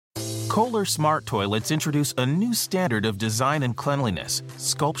Kohler Smart Toilets introduce a new standard of design and cleanliness,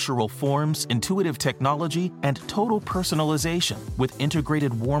 sculptural forms, intuitive technology, and total personalization with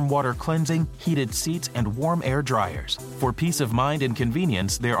integrated warm water cleansing, heated seats, and warm air dryers. For peace of mind and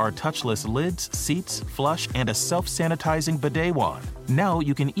convenience, there are touchless lids, seats, flush, and a self-sanitizing bidet wand. Now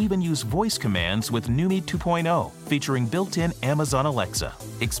you can even use voice commands with Numi 2.0, featuring built-in Amazon Alexa.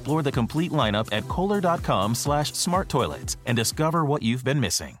 Explore the complete lineup at kohler.com/smarttoilets and discover what you've been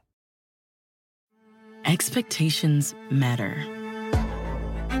missing. Expectations matter.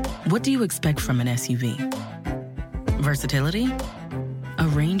 What do you expect from an SUV? Versatility? A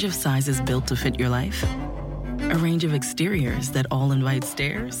range of sizes built to fit your life? A range of exteriors that all invite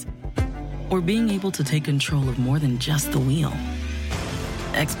stares? Or being able to take control of more than just the wheel?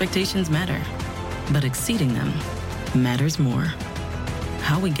 Expectations matter, but exceeding them matters more.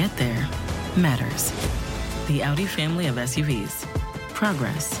 How we get there matters. The Audi family of SUVs.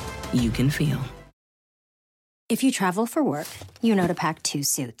 Progress you can feel. If you travel for work, you know to pack 2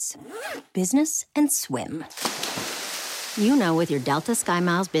 suits. Business and swim. You know with your Delta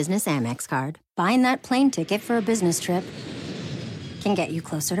SkyMiles Business Amex card, buying that plane ticket for a business trip can get you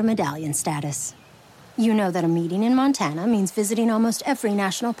closer to medallion status. You know that a meeting in Montana means visiting almost every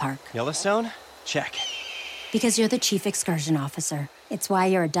national park. Yellowstone? Check. Because you're the chief excursion officer. It's why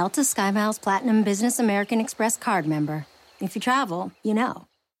you're a Delta SkyMiles Platinum Business American Express card member. If you travel, you know.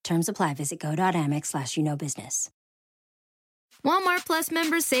 Terms apply. Visit go.amex/you-know-business. Walmart Plus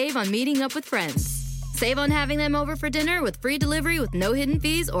members save on meeting up with friends. Save on having them over for dinner with free delivery with no hidden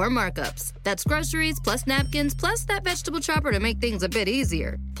fees or markups. That's groceries, plus napkins, plus that vegetable chopper to make things a bit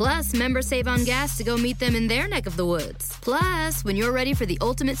easier. Plus, members save on gas to go meet them in their neck of the woods. Plus, when you're ready for the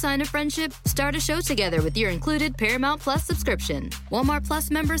ultimate sign of friendship, start a show together with your included Paramount Plus subscription. Walmart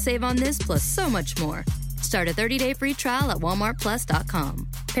Plus members save on this plus so much more. Start a 30-day free trial at walmartplus.com.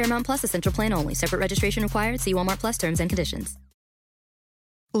 Paramount Plus Essential Plan only. Separate registration required. See Walmart Plus terms and conditions.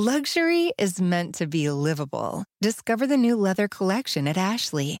 Luxury is meant to be livable. Discover the new leather collection at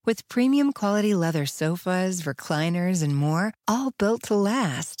Ashley with premium quality leather sofas, recliners, and more, all built to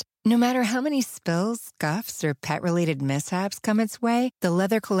last. No matter how many spills, scuffs, or pet-related mishaps come its way, the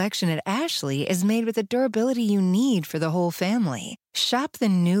leather collection at Ashley is made with the durability you need for the whole family. Shop the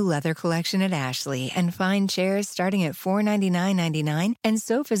new leather collection at Ashley and find chairs starting at $499.99 and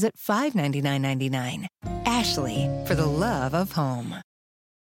sofas at $599.99. Ashley, for the love of home.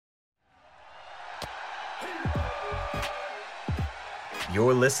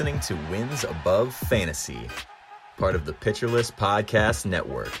 You're listening to Wins Above Fantasy, part of the Pitcherless Podcast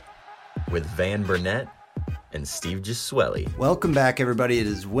Network, with Van Burnett and Steve Gisueli. Welcome back, everybody. It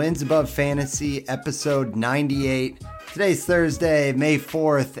is Wins Above Fantasy, episode 98. Today's Thursday, May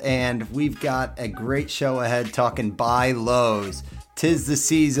 4th, and we've got a great show ahead talking buy lows. 'Tis the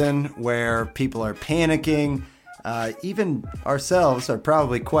season where people are panicking. Even ourselves are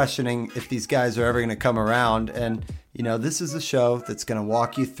probably questioning if these guys are ever going to come around. And, you know, this is a show that's going to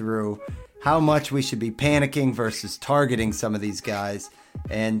walk you through how much we should be panicking versus targeting some of these guys.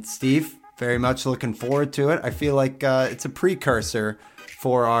 And Steve, very much looking forward to it. I feel like it's a precursor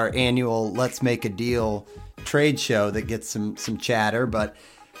for our annual Let's Make a Deal trade show that gets some chatter, but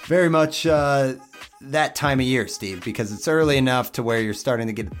very much that time of year, Steve, because it's early enough to where you're starting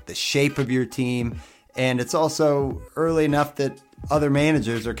to get the shape of your team. And it's also early enough that other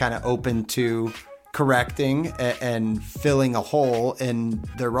managers are kind of open to correcting and filling a hole in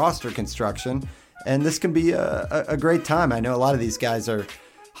their roster construction. And this can be a great time. I know a lot of these guys are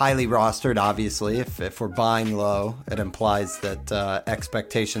highly rostered, obviously. If we're buying low, it implies that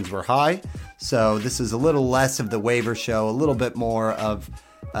expectations were high. So this is a little less of the waiver show, a little bit more of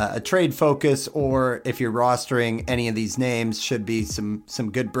a trade focus, or if you're rostering any of these names, should be some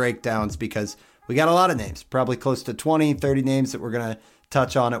good breakdowns, because we got a lot of names, probably close to 20, 30 names that we're going to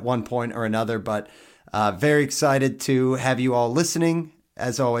touch on at one point or another. But very excited to have you all listening.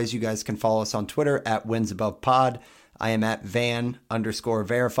 As always, you guys can follow us on Twitter at WinsAbovePod. I am at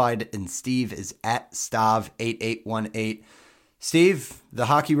Van_verified, and Steve is at Stav8818. Steve, the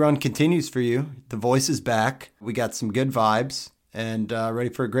hockey run continues for you. The voice is back. We got some good vibes and ready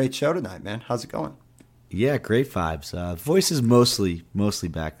for a great show tonight, man. How's it going? Yeah, great vibes. Voice is mostly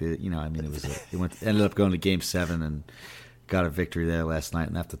back. It ended up going to Game 7 and got a victory there last night,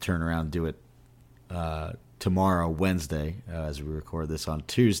 and have to turn around and do it tomorrow, Wednesday, as we record this on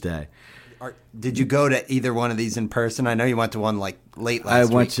Tuesday. Did you go to either one of these in person? I know you went to one like late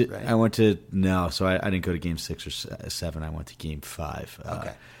last week. Right? I went to I didn't go to Game 6 or 7. I went to Game 5.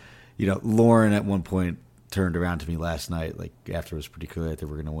 Okay. Lauren at one point turned around to me last night, like after it was pretty clear that they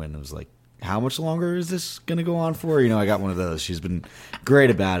were going to win. It was like, how much longer is this going to go on for? I got one of those. She's been great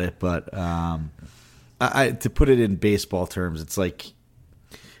about it, but to put it in baseball terms, it's like,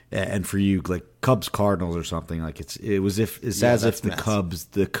 and for you, like Cubs Cardinals or something, like it's as if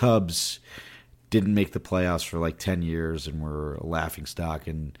the Cubs didn't make the playoffs for like 10 years and were a laughing stock,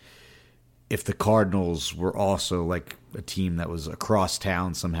 and if the Cardinals were also like a team that was across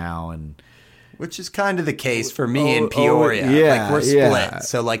town somehow, and which is kind of the case for me in Peoria. Like we're split.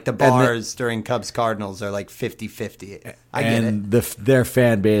 So like the bars during Cubs Cardinals are like 50-50. I get it. Their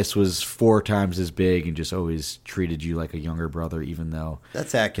fan base was 4 times as big and just always treated you like a younger brother, even though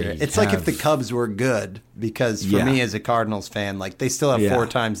that's accurate. It's like if the Cubs were good, because for me as a Cardinals fan, like they still have 4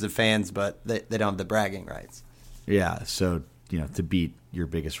 times the fans, but they don't have the bragging rights. Yeah. So, to beat your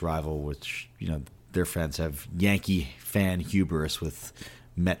biggest rival, which, their fans have Yankee fan hubris with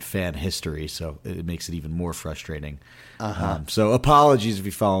Met fan history, so it makes it even more frustrating. So apologies if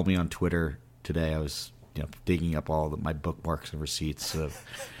you follow me on Twitter today. I was digging up all my bookmarks and receipts of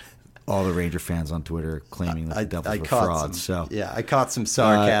all the Ranger fans on Twitter claiming that the Devils were frauds. I caught some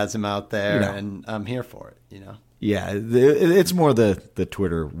sarcasm out there, and I'm here for it. Yeah, it's more the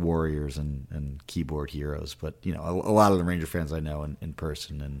Twitter warriors and keyboard heroes, but a lot of the Ranger fans I know in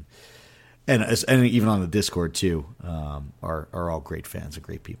person and even on the Discord too, are all great fans and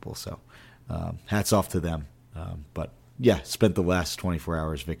great people. So hats off to them. But yeah, spent the last 24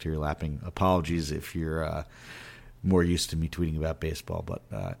 hours victory lapping. Apologies if you're more used to me tweeting about baseball, but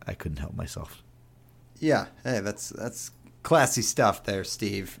I couldn't help myself. Yeah, hey, that's classy stuff there,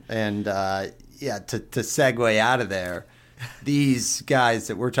 Steve. And to segue out of there, these guys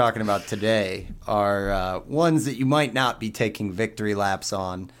that we're talking about today are ones that you might not be taking victory laps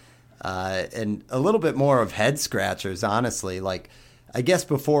on. And a little bit more of head scratchers, honestly. Like, I guess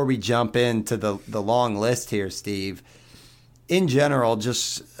before we jump into the long list here, Steve, in general,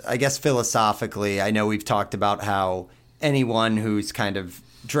 just I guess philosophically, I know we've talked about how anyone who's kind of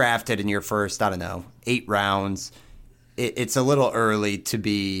drafted in your first, 8 rounds, it's a little early to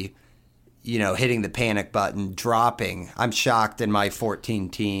be, hitting the panic button, dropping. I'm shocked in my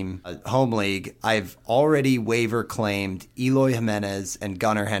 14-team home league. I've already waiver claimed Eloy Jimenez and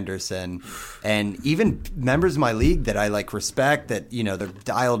Gunnar Henderson, and even members of my league that I respect, that they're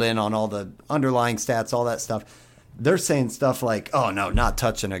dialed in on all the underlying stats, all that stuff. They're saying stuff like, "Oh no, not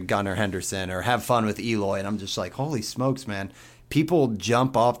touching a Gunnar Henderson," or "Have fun with Eloy," and I'm just like, "Holy smokes, man!" People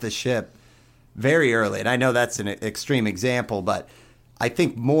jump off the ship very early, and I know that's an extreme example, but I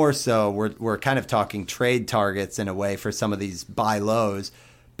think more so we're kind of talking trade targets in a way for some of these buy lows.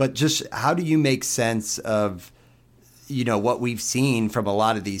 But just how do you make sense of, what we've seen from a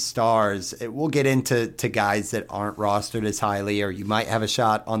lot of these stars? We'll get into guys that aren't rostered as highly, or you might have a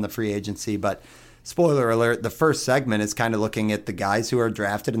shot on the free agency. But spoiler alert, the first segment is kind of looking at the guys who are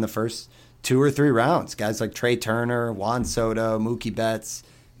drafted in the first 2 or 3 rounds. Guys like Trey Turner, Juan Soto, Mookie Betts,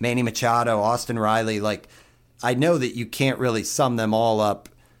 Manny Machado, Austin Riley, I know that you can't really sum them all up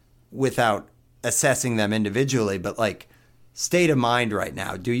without assessing them individually, but state of mind right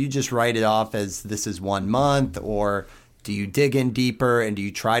now, do you just write it off as this is 1 month, or do you dig in deeper and do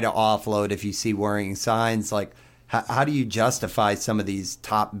you try to offload if you see worrying signs? How do you justify some of these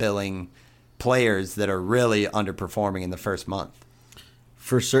top billing players that are really underperforming in the first month?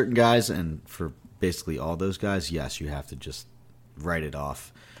 For certain guys, and for basically all those guys, yes, you have to just write it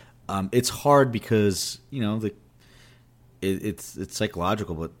off. It's hard because it's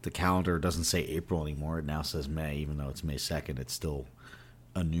psychological, but the calendar doesn't say April anymore. It now says May, even though it's May 2nd. It's still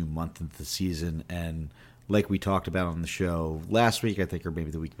a new month into the season, and like we talked about on the show last week, I think, or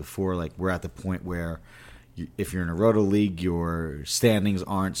maybe the week before, we're at the point where if you're in a roto league, your standings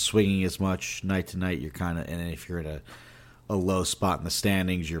aren't swinging as much night to night. You're kind of, and if you're at a low spot in the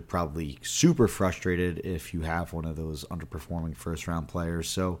standings, you're probably super frustrated if you have one of those underperforming first-round players.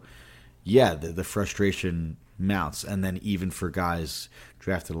 So, yeah, the frustration mounts. And then even for guys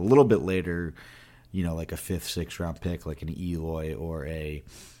drafted a little bit later, like a 5th, 6th-round pick, like an Eloy or a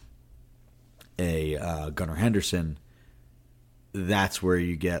Gunnar Henderson, that's where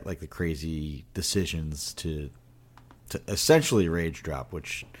you get the crazy decisions to essentially rage drop,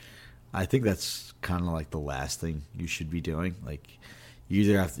 which I think that's kind of the last thing you should be doing. You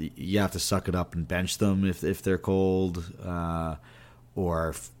either have to suck it up and bench them if they're cold,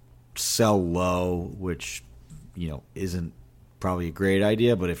 or sell low, which isn't probably a great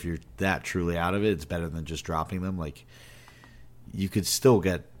idea. But if you're that truly out of it, it's better than just dropping them. You could still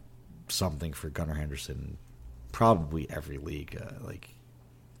get something for Gunnar Henderson, probably every league.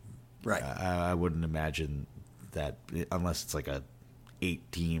 Right. I wouldn't imagine that unless it's a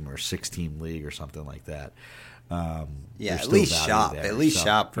 8-team or 6-team league or something like that. At least shop. There. At least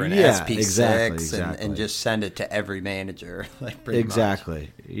shop for an SP6 and just send it to every manager. Like pretty much.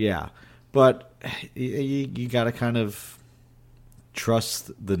 Yeah. But you got to kind of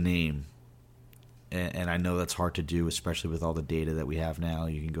trust the name. And I know that's hard to do, especially with all the data that we have now.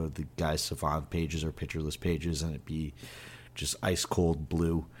 You can go to the guys' Savant pages or picture list pages, and it'd be just ice cold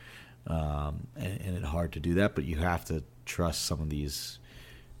blue. And it's hard to do that, but you have to trust some of these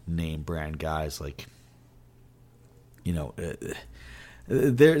name brand guys. Like, you know,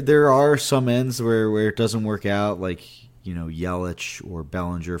 there are some ends where it doesn't work out, like, you know, Yelich or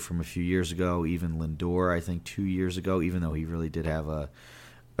Bellinger from a few years ago, even Lindor, I think 2 years ago, even though he really did have a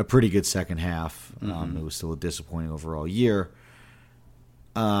pretty good second half. It was still a disappointing overall year.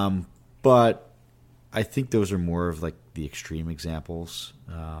 But I think those are more of like the extreme examples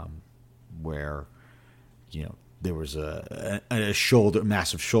where, you know, there was a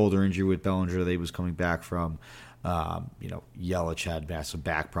massive shoulder injury with Bellinger that he was coming back from. You know, Yelich had massive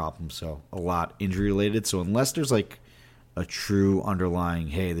back problems, so a lot injury related. So unless there's like a true underlying,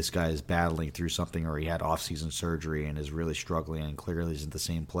 hey, this guy is battling through something, or he had off-season surgery and is really struggling and clearly isn't the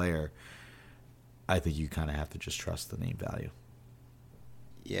same player, I think you kind of have to just trust the name value.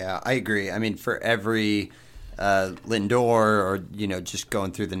 Yeah, I agree. I mean, for every Lindor, or, you know, just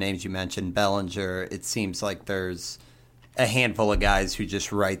going through the names you mentioned, Bellinger, it seems like there's a handful of guys who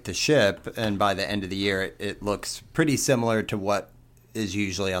just right the ship, and by the end of the year, it looks pretty similar to what is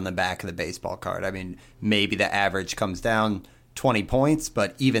usually on the back of the baseball card. I mean, maybe the average comes down 20 points,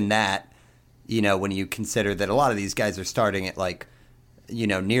 but even that, you know, when you consider that a lot of these guys are starting at like, you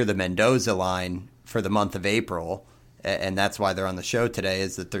know, near the Mendoza line for the month of April, and that's why they're on the show today,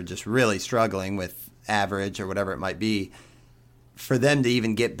 is that they're just really struggling with average or whatever it might be. For them to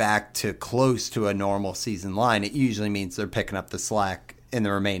even get back to close to a normal season line, it usually means they're picking up the slack in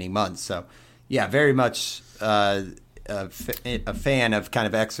the remaining months. So, yeah, very much a fan of kind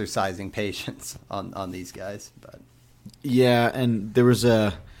of exercising patience on these guys. But yeah, and there was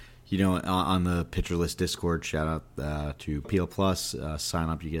you know, on the Pitcher List Discord, shout out to PL Plus, sign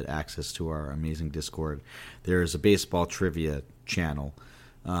up, you get access to our amazing Discord. There is a baseball trivia channel,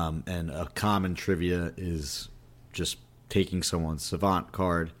 and a common trivia is just taking someone's Savant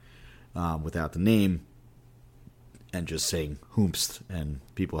card without the name and just saying "Hoomst," and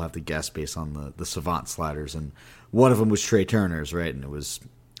people have to guess based on the Savant sliders. And one of them was Trey Turner's, right? And it was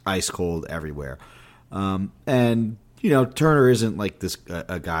ice cold everywhere. And, you know, Turner isn't like this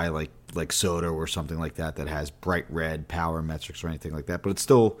a guy like Soto or something like that has bright red power metrics or anything like that, but it's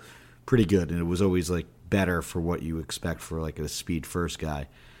still pretty good. And it was always like better for what you expect for like a speed first guy.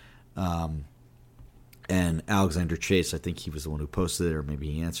 And Alexander Chase, I think he was the one who posted it, or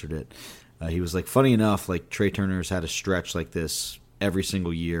maybe he answered it. He was like, funny enough, like Trey Turner's had a stretch like this every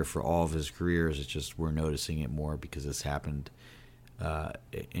single year for all of his careers. It's just we're noticing it more because this happened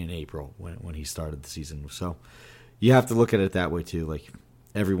in April when he started the season. So you have to look at it that way too. Like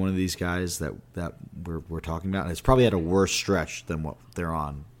every one of these guys that we're talking about, and it's probably had a worse stretch than what they're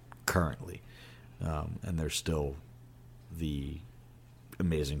on currently, and they're still the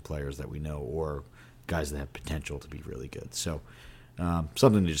amazing players that we know, or guys that have potential to be really good. So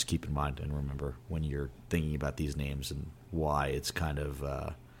something to just keep in mind and remember when you're thinking about these names and why it's kind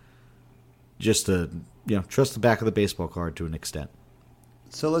of just to, you know, trust the back of the baseball card to an extent.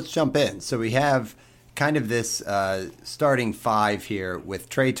 So let's jump in. So we have kind of this starting five here with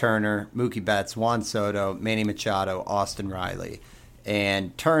Trey Turner, Mookie Betts, Juan Soto, Manny Machado, Austin Riley.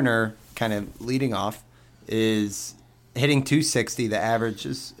 And Turner, kind of leading off, is hitting 260. The average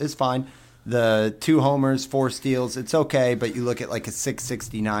is fine. The 2 homers, 4 steals, it's okay, but you look at like a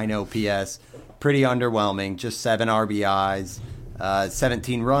 669 OPS, pretty underwhelming, just 7 RBIs,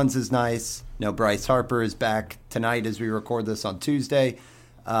 17 runs is nice. No, Bryce Harper is back tonight as we record this on Tuesday.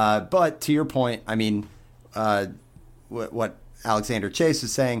 But to your point, I mean, what Alexander Chase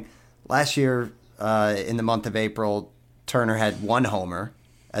is saying, last year in the month of April, Turner had 1 homer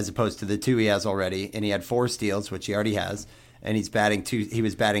as opposed to the 2 he has already, and he had 4 steals, which he already has. And he was batting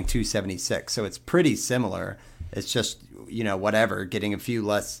 276. So it's pretty similar. It's just, you know, whatever, getting a few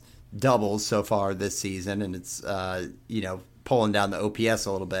less doubles so far this season. And it's, you know, pulling down the OPS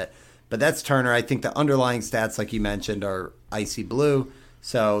a little bit. But that's Turner. I think the underlying stats, like you mentioned, are icy blue.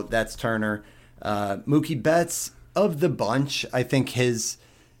 So that's Turner. Mookie Betts, of the bunch, I think his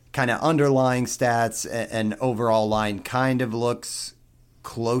kind of underlying stats and overall line kind of looks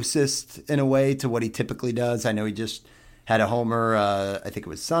closest in a way to what he typically does. I know he just had a homer, I think it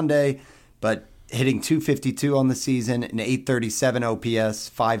was Sunday, but hitting 252 on the season, an 837 OPS,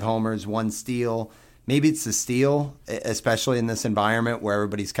 5 homers, 1 steal, maybe it's the steal, especially in this environment where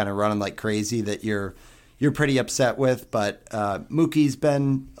everybody's kind of running like crazy, that you're pretty upset with. But Mookie's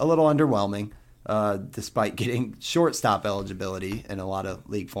been a little underwhelming, despite getting shortstop eligibility in a lot of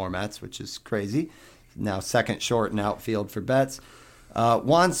league formats, which is crazy. Now second short in outfield for Betts.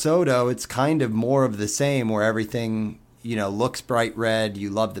 Juan Soto, it's kind of more of the same, where everything, looks bright red.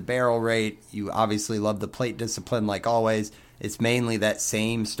 You love the barrel rate. You obviously love the plate discipline like always. It's mainly that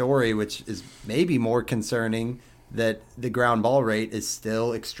same story, which is maybe more concerning, that the ground ball rate is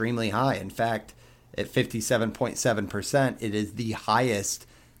still extremely high. In fact, at 57.7%, it is the highest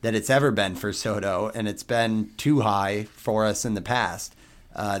that it's ever been for Soto, and it's been too high for us in the past.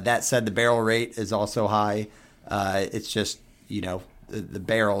 That said, the barrel rate is also high. It's just, the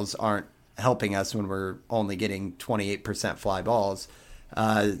barrels aren't helping us when we're only getting 28% fly balls.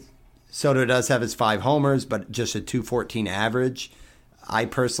 Soto does have his 5 homers, but just a 214 average. I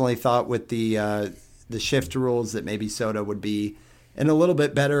personally thought with the shift rules that maybe Soto would be in a little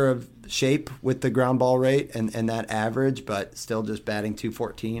bit better of shape with the ground ball rate and that average, but still just batting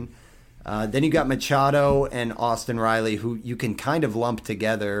 214. Then you got Machado and Austin Riley, who you can kind of lump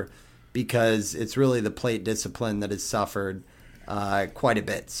together because it's really the plate discipline that has suffered quite a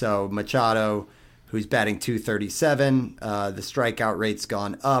bit. So Machado, who's batting 237, the strikeout rate's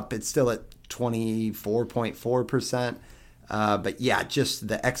gone up. It's still at 24.4%. But yeah, just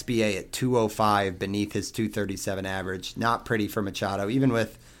the XBA at 205 beneath his 237 average. Not pretty for Machado. Even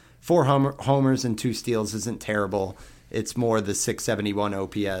with 4 homers and 2 steals isn't terrible. It's more the 671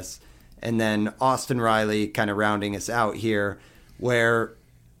 OPS. And then Austin Riley kind of rounding us out here, where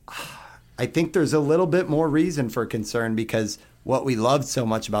I think there's a little bit more reason for concern, because what we loved so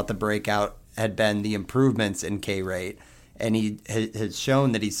much about the breakout had been the improvements in K rate. And he has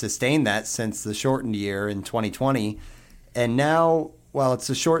shown that he's sustained that since the shortened year in 2020. And now, while it's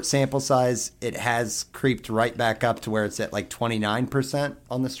a short sample size, it has creeped right back up to where it's at like 29%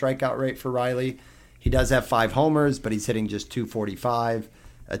 on the strikeout rate for Riley. He does have 5 homers, but he's hitting just 245,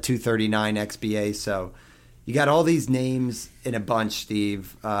 a 239 XBA. So you got all these names in a bunch,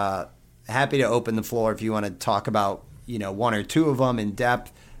 Steve. Happy to open the floor if you want to talk about, 1 or 2 of them in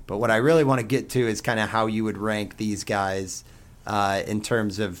depth. But what I really want to get to is kind of how you would rank these guys in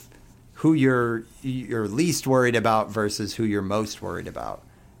terms of who you're least worried about versus who you're most worried about.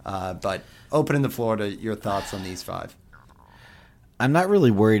 But opening the floor to your thoughts on these 5. I'm not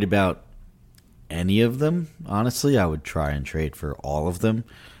really worried about any of them. Honestly, I would try and trade for all of them.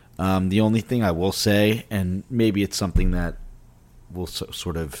 The only thing I will say, and maybe it's something that will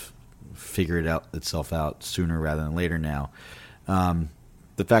sort of figure itself out sooner rather than later now,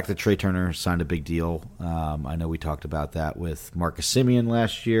 the fact that Trey Turner signed a big deal. I know we talked about that with Marcus Semien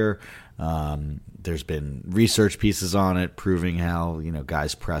last year. There's been research pieces on it proving how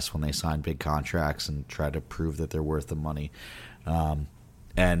guys press when they sign big contracts and try to prove that they're worth the money.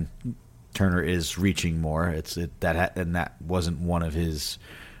 And Turner is reaching more. That wasn't one of his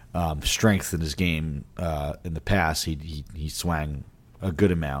strengths in his game in the past. He swung a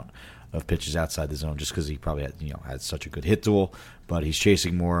good amount of pitches outside the zone just because he probably had such a good hit tool. But he's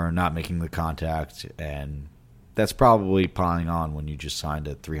chasing more, not making the contact, and that's probably piling on when you just signed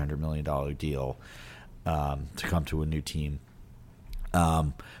a $300 million deal to come to a new team.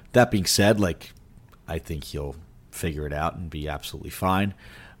 That being said, I think he'll figure it out and be absolutely fine.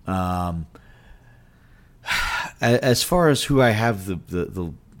 As far as who I have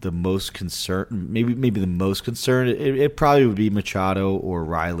the most concern, maybe the most concern, it probably would be Machado or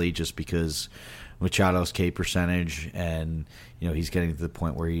Riley, just because Machado's K percentage, and he's getting to the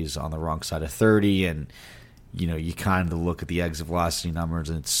point where he's on the wrong side of 30, and you kind of look at the exit velocity numbers,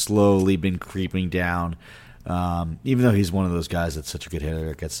 and it's slowly been creeping down. Even though he's one of those guys that's such a good hitter,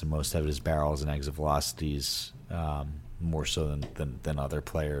 that gets the most out of his barrels and exit velocities, more so than other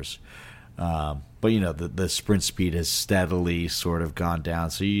players. But the sprint speed has steadily sort of gone down,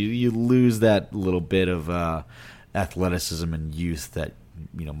 so you lose that little bit of athleticism and youth that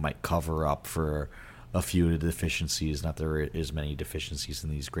might cover up for a few of the deficiencies. Not there is many deficiencies in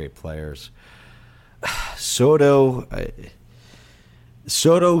these great players. Soto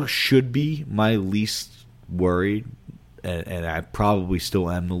should be my least worried, and I probably still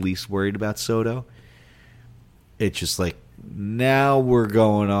am the least worried about Soto. It's just now we're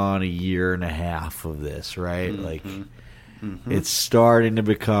going on a year and a half of this, right? Mm-hmm. It's starting to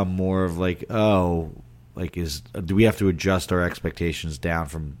become more of do we have to adjust our expectations down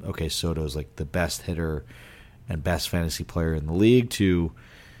from, okay, Soto's the best hitter and best fantasy player in the league, to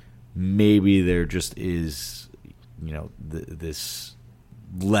maybe there just is, this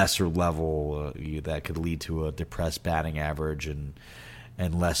lesser level that could lead to a depressed batting average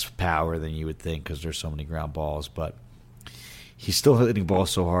and less power than you would think because there's so many ground balls. But he's still hitting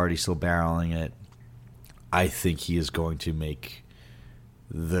balls so hard. He's still barreling it. I think he is going to make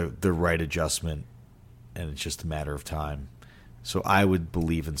the right adjustment, and it's just a matter of time. So I would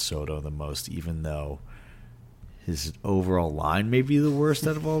believe in Soto the most, even though his overall line may be the worst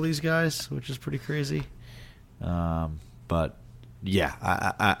out of all these guys, which is pretty crazy. But yeah,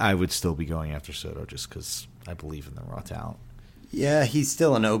 I would still be going after Soto just because I believe in the raw talent. Yeah, he's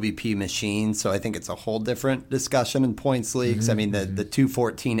still an OBP machine, so I think it's a whole different discussion in points leagues. I mean, the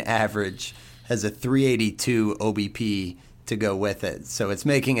 214 average has a 382 OBP to go with it, so it's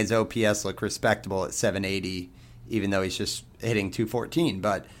making his OPS look respectable at 780, even though he's just hitting 214.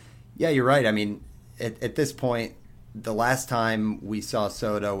 But yeah, you're right. I mean, at this point, the last time we saw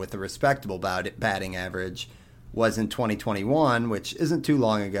Soto with a respectable batting average was in 2021, which isn't too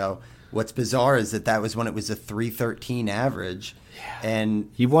long ago. What's bizarre is that was when it was a 313 average. Yeah.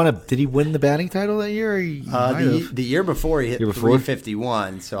 And did he win the batting title that year? The year before he hit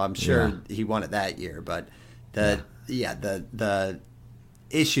 351, so I'm sure he won it that year. But the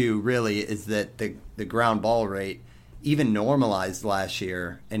issue really is that the ground ball rate even normalized last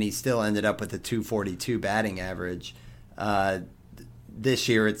year, and he still ended up with a 242 batting average. This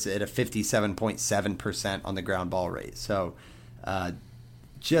year it's at a 57.7% on the ground ball rate. So I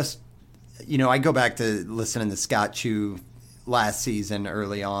go back to listening to Scott Chu last season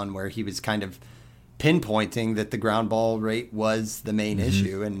early on where he was kind of pinpointing that the ground ball rate was the main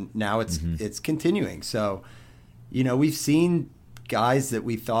issue, and now it's continuing. So, we've seen guys that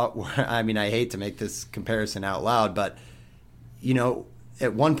we thought were, I mean, I hate to make this comparison out loud, but,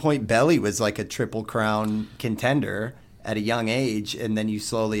 at one point Belly was like a Triple Crown contender at a young age, and then you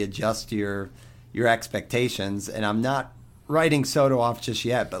slowly adjust your expectations. And I'm not writing Soto off just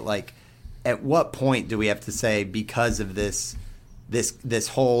yet, but like, at what point do we have to say because of this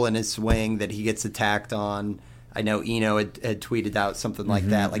hole in his swing that he gets attacked on? I know Eno had tweeted out something like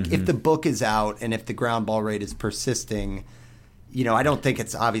that. Like if the book is out and if the ground ball rate is persisting, I don't think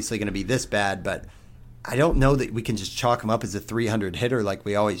it's obviously going to be this bad, but I don't know that we can just chalk him up as a 300 hitter like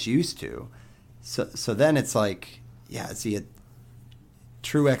we always used to. So then it's like, is he a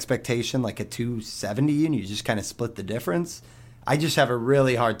true expectation like a 270 and you just kind of split the difference? I just have a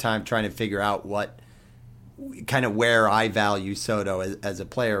really hard time trying to figure out where I value Soto as a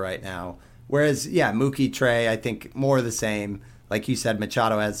player right now. Whereas, Mookie, Trey, I think more of the same. Like you said,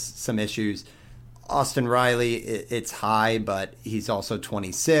 Machado has some issues. Austin Riley, it's high, but he's also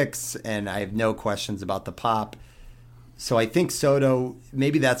 26, and I have no questions about the pop. So I think Soto,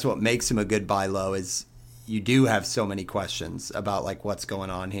 maybe that's what makes him a good buy low, is you do have so many questions about like what's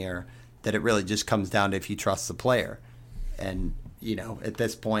going on here that it really just comes down to if you trust the player. And, at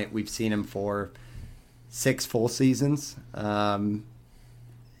this point, we've seen him for 6 full seasons.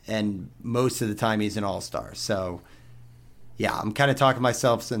 And most of the time he's an all-star. So, I'm kind of talking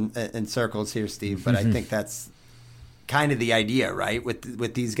myself in circles here, Steve. But I think that's kind of the idea, right?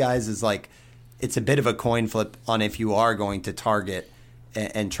 With these guys is like it's a bit of a coin flip on if you are going to target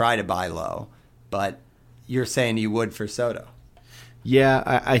and try to buy low. But you're saying you would for Soto.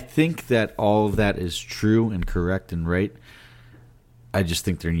 Yeah, I think that all of that is true and correct and right. I just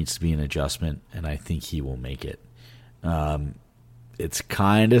think there needs to be an adjustment, and I think he will make it. It's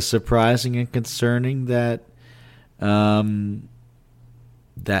kind of surprising and concerning that that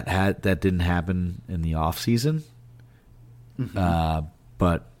didn't happen in the off season.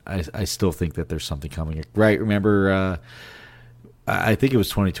 But I still think that there's something coming. Right? Remember, I think it was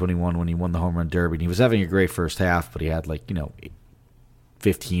 2021 when he won the home run derby, and he was having a great first half, but he had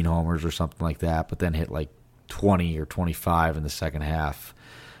 15 homers or something like that, but then hit 20 or 25 in the second half,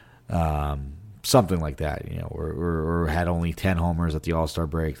 something like that, or had only 10 homers at the All-Star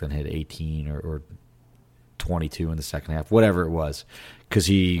break, then hit 18 or 22 in the second half, whatever it was, because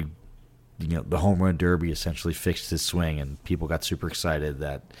he, the home run derby essentially fixed his swing, and people got super excited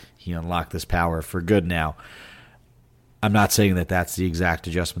that he unlocked this power for good now. I'm not saying that that's the exact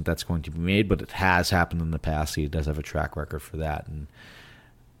adjustment that's going to be made, but it has happened in the past. He does have a track record for that, and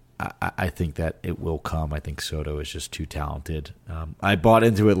I think that it will come. I think Soto is just too talented. I bought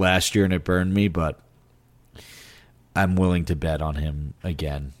into it last year and it burned me, but I'm willing to bet on him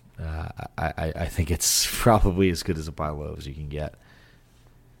again. I think it's probably as good as a buy low as you can get.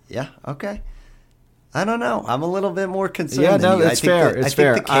 Yeah, okay. I don't know. I'm a little bit more concerned than you. It's fair. It's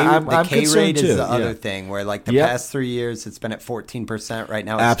fair. The K rate is the other thing where the past 3 years it's been at 14%. Right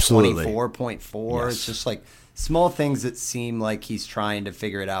now it's 24.4. Yes. It's just small things that seem like he's trying to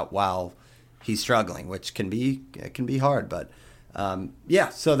figure it out while he's struggling, which can be hard. But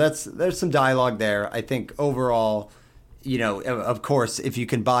so there's some dialogue there. I think overall of course, if you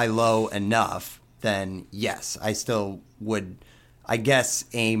can buy low enough, then yes, I still would, I guess,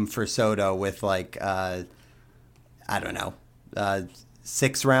 aim for Soto with like, I don't know,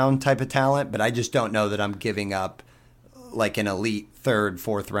 6th round type of talent, but I just don't know that I'm giving up like an elite 3rd,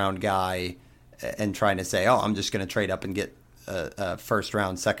 4th round guy and trying to say, oh, I'm just going to trade up and get a 1st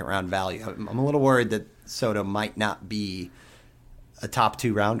round, 2nd round value. I'm a little worried that Soto might not be a top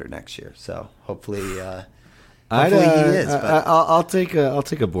 2 rounder next year. So hopefully he is. But... I'll take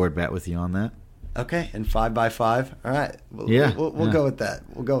a board bet with you on that. Okay, and 5x5. All right, we'll go with that.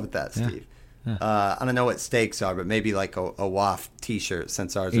 We'll go with that, Steve. Yeah. I don't know what stakes are, but maybe like a WAF T-shirt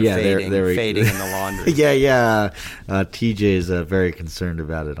since ours are fading in the laundry. Yeah. TJ is very concerned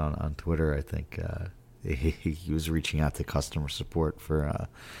about it on Twitter. I think he was reaching out to customer support for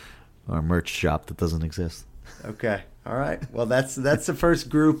our merch shop that doesn't exist. Okay, all right. Well, that's the first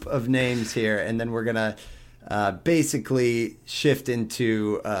group of names here, and then we're gonna basically shift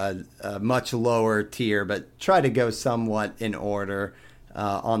into a much lower tier, but try to go somewhat in order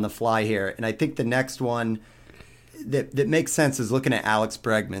on the fly here. And I think the next one that makes sense is looking at Alex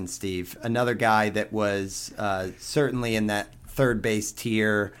Bregman, Steve, another guy that was certainly in that third base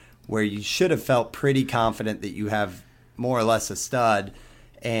tier where you should have felt pretty confident that you have more or less a stud.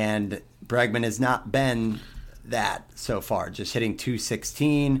 And Bregman has not been that so far, just hitting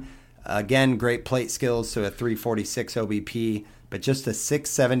 .216. Again, great plate skills, so a 346 OBP, but just a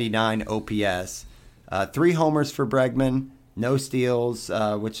 679 OPS. 3 homers for Bregman, no steals,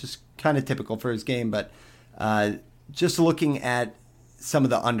 which is kind of typical for his game. But just looking at some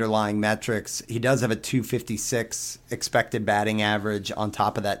of the underlying metrics, he does have a 256 expected batting average on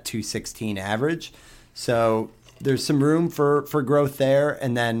top of that 216 average. So there's some room for growth there.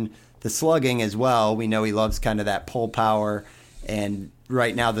 And then the slugging as well. We know he loves kind of that pull power. And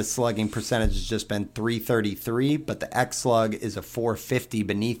right now the slugging percentage has just been .333, but the X slug is a .450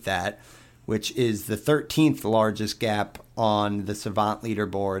 beneath that, which is the 13th largest gap on the Savant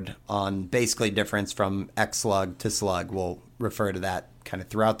leaderboard on basically difference from X slug to slug. We'll refer to that kind of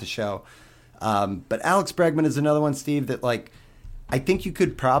throughout the show. But Alex Bregman is another one, Steve, that like I think you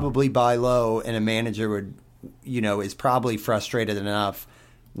could probably buy low and a manager would, is probably frustrated enough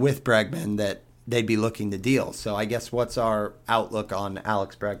with Bregman that they'd be looking to deal. So I guess what's our outlook on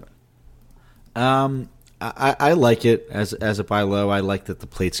Alex Bregman? I like it as a buy low. I like that the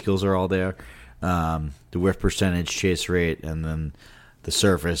plate skills are all there. The whiff percentage, chase rate, and then the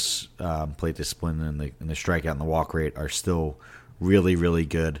surface, plate discipline, and the strikeout and the walk rate are still really, really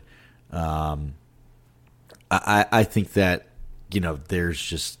good. I think that there's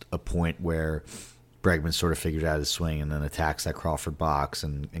just a point where Bregman sort of figured out his swing and then attacks that Crawford box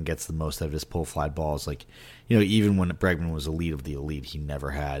and gets the most out of his pull fly balls. Like, even when Bregman was elite of the elite, he never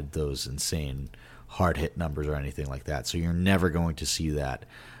had those insane hard hit numbers or anything like that. So you're never going to see that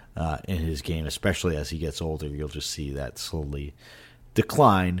in his game, especially as he gets older. You'll just see that slowly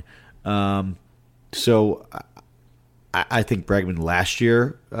decline. So I think Bregman last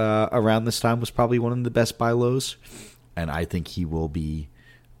year around this time was probably one of the best buy lows, and I think he will be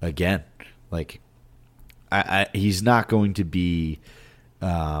again. Like, he's not going to be,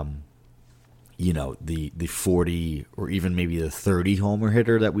 the 40 or even maybe the 30 homer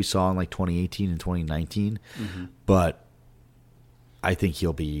hitter that we saw in like 2018 and 2019. Mm-hmm. But I think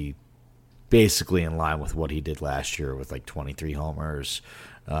he'll be basically in line with what he did last year with like 23 homers,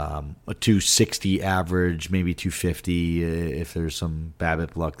 a 260 average, maybe 250 if there's some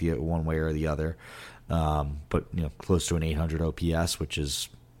BABIP luck one way or the other. But close to an 800 OPS, which is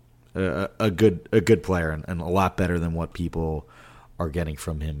a good player and a lot better than what people are getting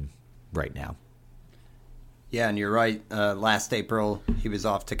from him right now. Yeah, and you're right. Last April, he was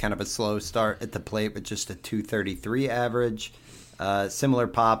off to kind of a slow start at the plate with just a 233 average, similar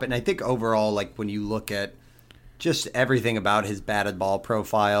pop. And I think overall, like when you look at just everything about his batted ball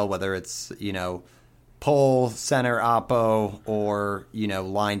profile, whether it's, pull, center, oppo, or,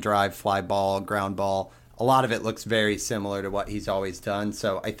 line drive, fly ball, ground ball, a lot of it looks very similar to what he's always done.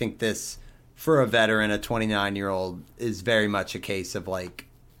 So I think this, for a veteran, a 29-year-old, is very much a case of like,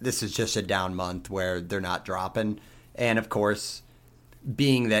 this is just a down month where they're not dropping. And of course,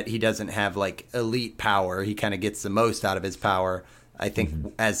 being that he doesn't have like elite power, he kind of gets the most out of his power. I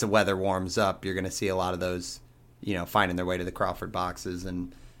think as the weather warms up, you're going to see a lot of those, finding their way to the Crawford boxes,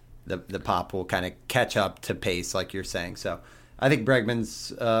 and the pop will kind of catch up to pace, like you're saying. So I think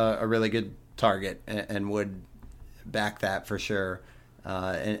Bregman's a really good target and would back that for sure.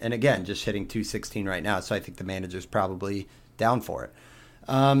 And again, just hitting 216 right now. So I think the manager's probably down for it.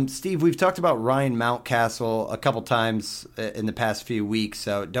 Steve, we've talked about Ryan Mountcastle a couple times in the past few weeks,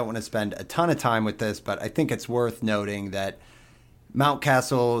 so don't want to spend a ton of time with this, but I think it's worth noting that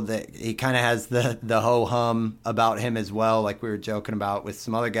Mountcastle, that he kind of has the ho-hum about him as well, like we were joking about with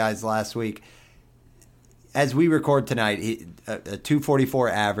some other guys last week. As we record tonight, a 244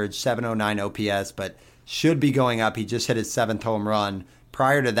 average, 709 OPS, but should be going up. He just hit his 7th home run.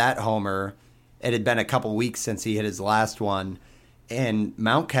 Prior to that homer, it had been a couple weeks since he hit his last one. And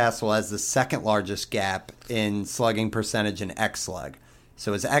Mountcastle has the second largest gap in slugging percentage and X-slug.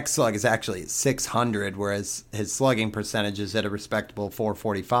 So his X-slug is actually at 600, whereas his slugging percentage is at a respectable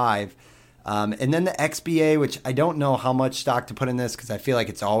 445. And then the XBA, which I don't know how much stock to put in this because I feel like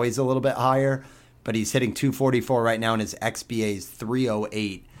it's always a little bit higher, but he's hitting 244 right now and his XBA is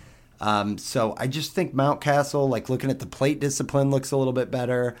 308. So I just think Mountcastle, like looking at the plate discipline, looks a little bit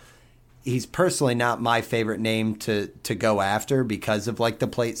better. He's personally not my favorite name to go after because of like the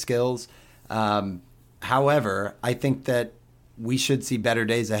plate skills. However, I think that we should see better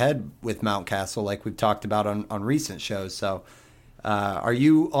days ahead with Mountcastle, like we've talked about on recent shows. So are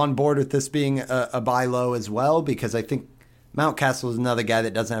you on board with this being a buy low as well? Because I think Mountcastle is another guy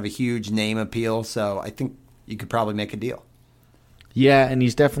that doesn't have a huge name appeal. So I think you could probably make a deal. Yeah, and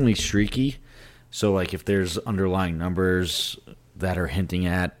he's definitely streaky. So, like, if there's underlying numbers that are hinting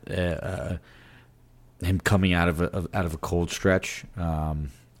at him coming out of a cold stretch,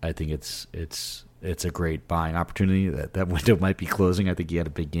 I think it's a great buying opportunity. That window might be closing. I think he had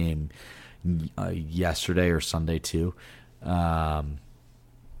a big game yesterday or Sunday too, but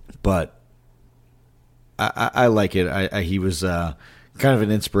I like it. He was kind of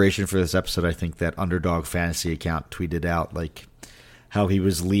an inspiration for this episode. I think that Underdog Fantasy account tweeted out like how he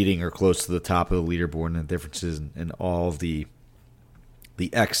was leading or close to the top of the leaderboard and the differences in all of the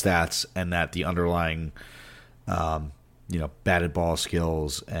X stats, and that the underlying batted ball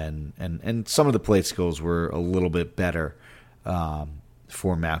skills and some of the plate skills were a little bit better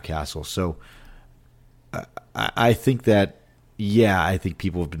for Mountcastle. So I think that, I think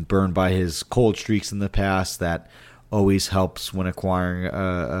people have been burned by his cold streaks in the past. That always helps when acquiring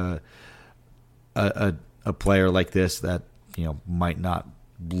a player like this that might not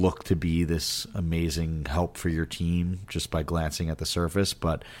look to be this amazing help for your team just by glancing at the surface.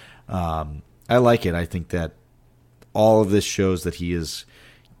 But I like it. I think that all of this shows that he is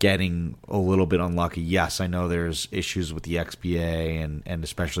getting a little bit unlucky. Yes, I know there's issues with the XBA and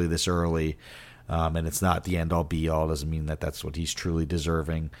especially this early, and it's not the end-all be-all. Doesn't mean that that's what he's truly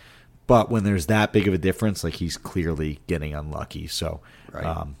deserving. But when there's that big of a difference, like, he's clearly getting unlucky. So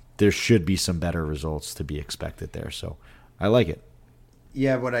right. There should be some better results to be expected there. So I like it.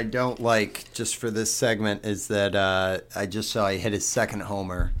 Yeah, what I don't like, just for this segment, is that I just saw he hit his second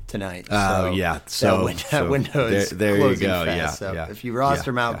homer tonight. Oh, yeah. So that window is there closing you go. fast. Yeah, so yeah. if you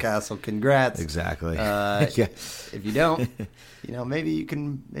roster Mountcastle, congrats. Exactly. If you don't, maybe you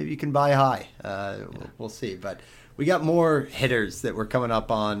can buy high. We'll see. But we got more hitters that we're coming up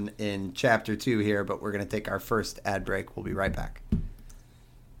on in Chapter 2 here, but we're going to take our first ad break. We'll be right back.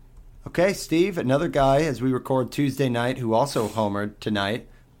 Okay, Steve, another guy as we record Tuesday night who also homered tonight,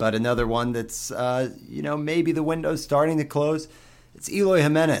 but another one that's, maybe the window's starting to close. It's Eloy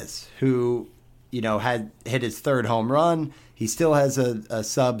Jimenez, who, had hit his third home run. He still has a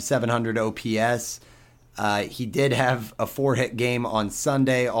sub 700 OPS. He did have a 4-hit game on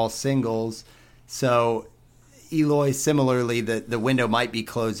Sunday, all singles. So Eloy, similarly, the window might be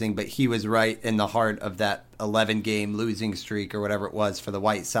closing, but he was right in the heart of that 11-game losing streak or whatever it was for the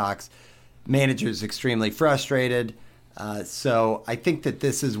White Sox. Manager's extremely frustrated. So I think that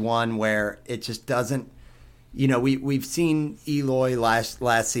this is one where it just doesn't, we've seen Eloy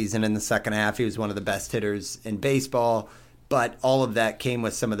last season in the second half. He was one of the best hitters in baseball, but all of that came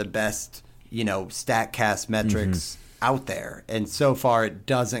with some of the best, StatCast metrics out there. And so far it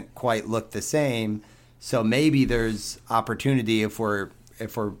doesn't quite look the same. So maybe there's opportunity if we're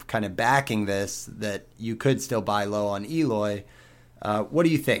kind of backing this, that you could still buy low on Eloy. What do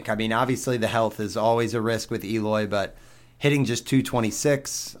you think? I mean, obviously the health is always a risk with Eloy, but hitting just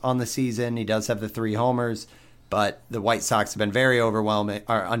 226 on the season, he does have the 3 homers, but the White Sox have been very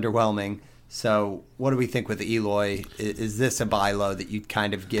underwhelming. So what do we think with Eloy? Is this a buy low that you'd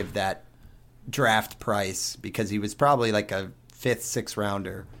kind of give that draft price, because he was probably like a 5th, 6th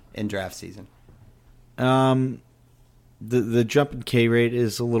rounder in draft season? The jump in K rate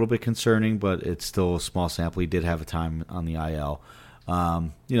is a little bit concerning, but it's still a small sample. He did have a time on the IL.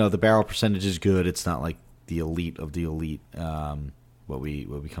 The barrel percentage is good. It's not like the elite of the elite, what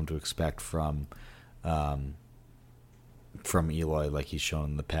we come to expect from Eloy, like he's shown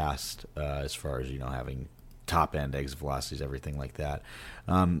in the past, as far as having top end exit velocities, everything like that.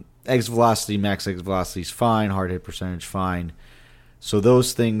 Exit velocity, max exit velocity is fine. Hard hit percentage, fine. So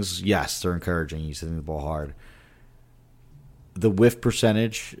those things, yes, they're encouraging. He's hitting the ball hard. The whiff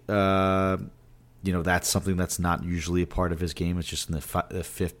percentage, that's something that's not usually a part of his game. It's just in the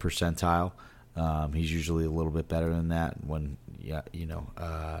fifth percentile. He's usually a little bit better than that. When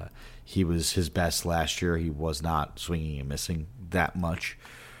he was his best last year, he was not swinging and missing that much.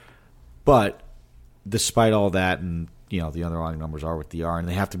 But despite all that, and the underlying numbers are what they are, and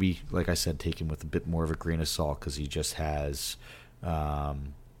they have to be, like I said, taken with a bit more of a grain of salt because he just has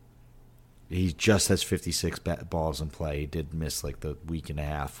 56 balls in play. He did miss like the week and a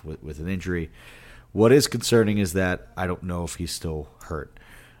half with an injury. What is concerning is that I don't know if he's still hurt.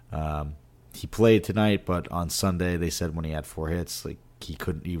 He played tonight, but on Sunday they said when he had 4 hits, like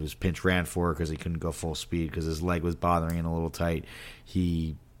he was pinch ran for because he couldn't go full speed because his leg was bothering him a little tight.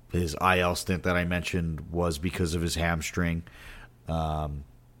 His IL stint that I mentioned was because of his hamstring.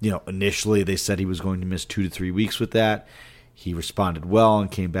 Initially they said he was going to miss 2 to 3 weeks with that. He responded well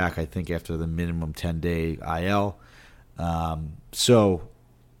and came back, I think, after the minimum 10-day IL.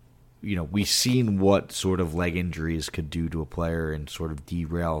 We've seen what sort of leg injuries could do to a player and sort of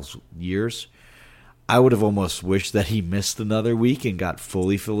derails years. I would have almost wished that he missed another week and got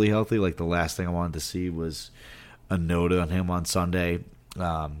fully healthy. Like the last thing I wanted to see was a note on him on Sunday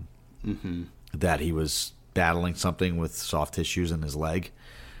that he was battling something with soft tissues in his leg.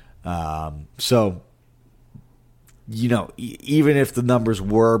 Even if the numbers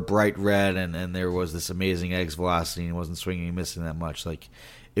were bright red and there was this amazing exit velocity and he wasn't swinging and missing that much, like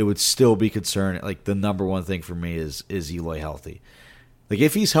it would still be concerning. Like the number one thing for me is Eloy healthy? Like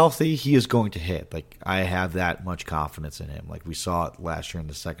if he's healthy, he is going to hit. Like I have that much confidence in him. Like we saw it last year in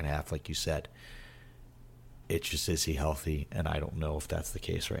the second half, like you said. It's just, is he healthy? And I don't know if that's the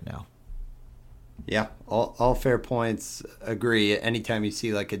case right now. Yeah, all fair points. Agree. Anytime you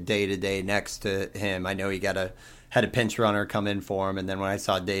see like a day-to-day next to him, I know he had a pinch runner come in for him, and then when I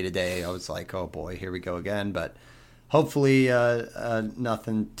saw day-to-day, I was like, oh boy, here we go again. But hopefully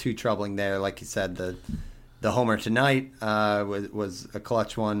nothing too troubling there. Like you said, the homer tonight was a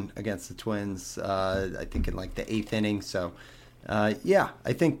clutch one against the Twins, I think in like the 8th inning. So, I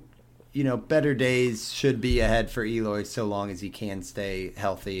think, better days should be ahead for Eloy so long as he can stay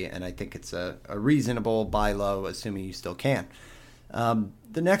healthy, and I think it's a reasonable buy low, assuming you still can.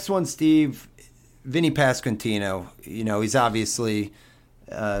 The next one, Steve, Vinny Pasquantino. He's obviously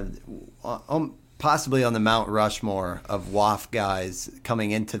possibly on the Mount Rushmore of WAF guys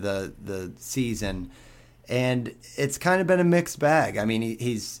coming into the season, and it's kind of been a mixed bag. I mean,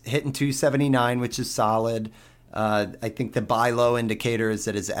 he's hitting 279, which is solid. I think the buy low indicator is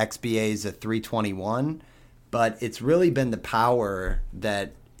that his XBA is a 321, but it's really been the power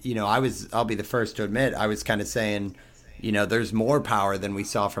that, I'll be the first to admit, I was kind of saying, there's more power than we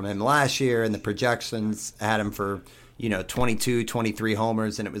saw from him last year, and the projections had him for, 22, 23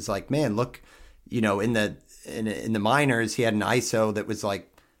 homers, and it was like, man, look, in the minors, he had an ISO that was like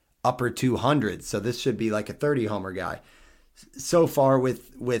upper 200, so this should be like a 30 homer guy. So far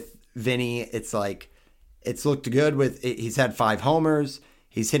with Vinny, it's like, it's looked good he's had 5 homers,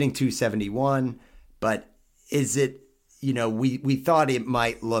 he's hitting 271, but is it, we thought it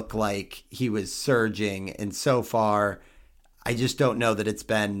might look like he was surging, and so far, I just don't know that it's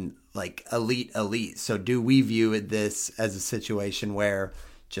been like elite. So do we view this as a situation where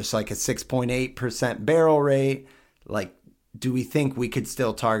just like a 6.8% barrel rate, like do we think we could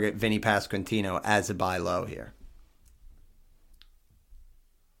still target Vinny Pasquantino as a buy low here?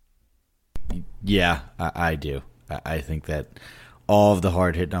 Yeah, I do. I think that all of the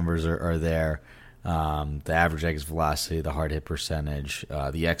hard hit numbers are there. The average exit velocity, the hard hit percentage,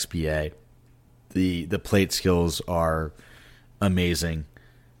 the XBA, the plate skills are amazing.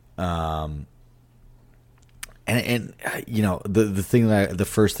 The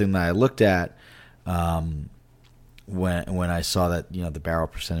first thing that I looked at when I saw that the barrel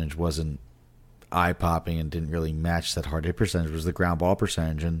percentage wasn't eye popping and didn't really match that hard hit percentage was the ground ball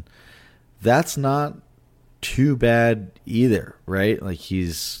percentage, and that's not too bad either, right? Like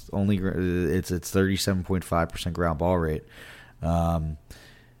he's only it's 37.5% ground ball rate.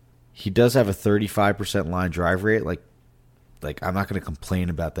 He does have a 35% line drive rate. Like I'm not going to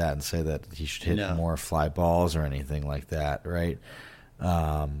complain about that and say that he should hit more fly balls or anything like that, right?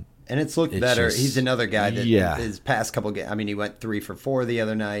 And it's looked better. He's another guy that his past couple games. I mean, he went 3 for 4 the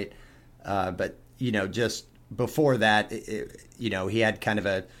other night, but just before that, he had kind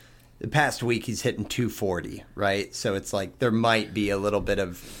of the past week he's hitting 240, right? So it's like there might be a little bit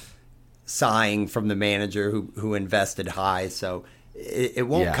of sighing from the manager who invested high. So it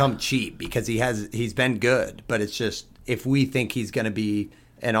won't come cheap because he's been good, but it's just if we think he's going to be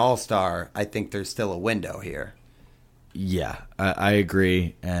an all-star, I think there's still a window here. Yeah, I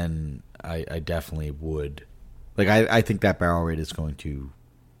agree, and I definitely would. Like, I think that barrel rate is going to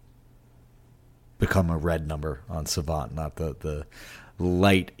become a red number on Savant, not the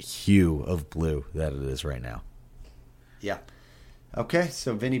light hue of blue that it is right now. Yeah. Okay,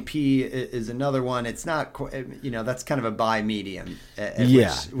 so Vinny P is another one. It's not, that's kind of a buy medium,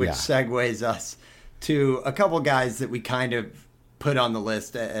 which segues us to a couple guys that we kind of put on the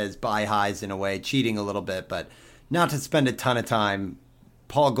list as buy highs in a way, cheating a little bit, but not to spend a ton of time.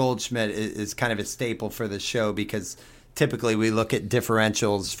 Paul Goldschmidt is kind of a staple for the show because typically we look at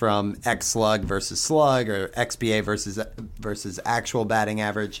differentials from X slug versus slug or XBA versus actual batting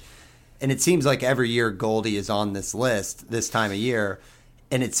average. And it seems like every year Goldie is on this list this time of year.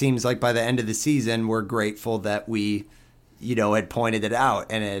 And it seems like by the end of the season, we're grateful that we, had pointed it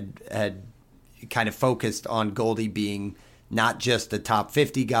out and had kind of focused on Goldie being not just a top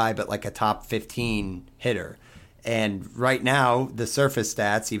 50 guy, but like a top 15 hitter. And right now, the surface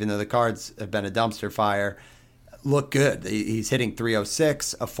stats, even though the Cards have been a dumpster fire, look good. He's hitting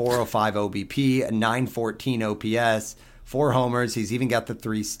 306, a 405 OBP, a 914 OPS, 4 homers. He's even got the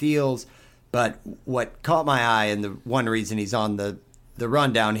 3 steals. But what caught my eye, and the one reason he's on the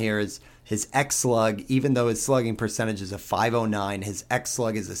rundown here, is his X slug. Even though his slugging percentage is a 509, his X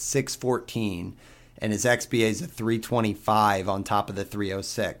slug is a 614, and his XBA is a 325 on top of the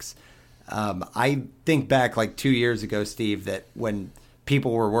 306. I think back like 2 years ago, Steve, that when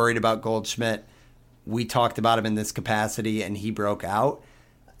people were worried about Goldschmidt, we talked about him in this capacity and he broke out.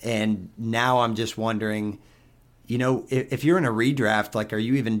 And now I'm just wondering, if you're in a redraft, like, are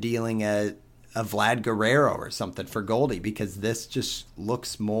you even dealing a Vlad Guerrero or something for Goldie? Because this just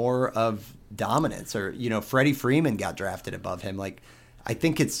looks more of dominance. Or, Freddie Freeman got drafted above him. Like, I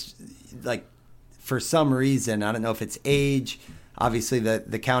think it's like, for some reason, I don't know if it's age. Obviously,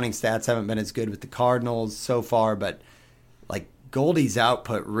 the counting stats haven't been as good with the Cardinals so far, but like Goldie's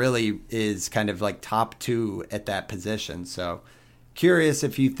output really is kind of like top 2 at that position. So curious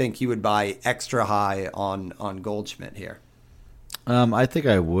if you think you would buy extra high on Goldschmidt here. I think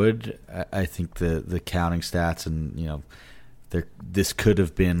I would. I think the counting stats and this could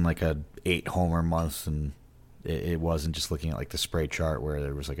have been like a 8 homer month, and it wasn't just looking at like the spray chart where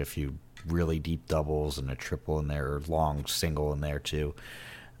there was like a few really deep doubles and a triple in there, or long single in there too.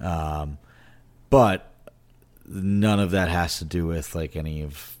 But none of that has to do with like any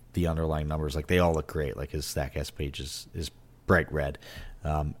of the underlying numbers. Like, they all look great. Like, his Statcast page is bright red,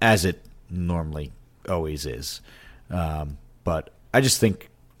 as it normally always is. But I just think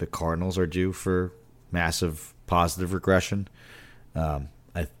the Cardinals are due for massive positive regression.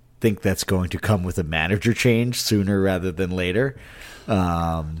 I think that's going to come with a manager change sooner rather than later.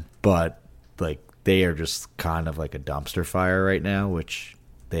 But like, they are just kind of like a dumpster fire right now, which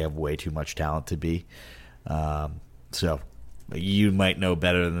they have way too much talent to be. So you might know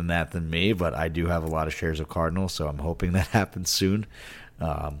better than that than me, but I do have a lot of shares of Cardinals, so I'm hoping that happens soon.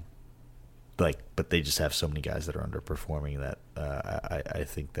 But they just have so many guys that are underperforming that I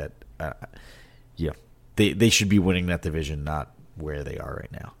think that they should be winning that division, not where they are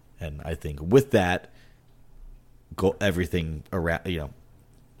right now. And I think with that, everything around,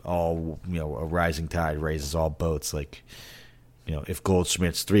 a rising tide raises all boats. Like, if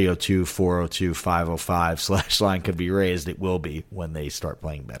Goldschmidt's 302, 402, 505 / line could be raised, it will be when they start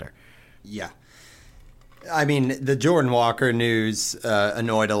playing better. Yeah. I mean, the Jordan Walker news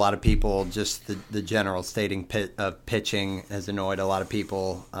annoyed a lot of people. Just the general stating of pitching has annoyed a lot of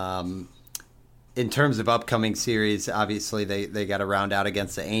people. In terms of upcoming series, obviously they got to round out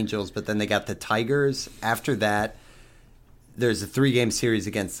against the Angels, but then they got the Tigers. After that, there's a 3-game series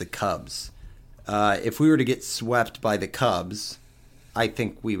against the Cubs. If we were to get swept by the Cubs, I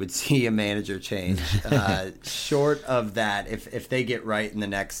think we would see a manager change. Short of that, if they get right in the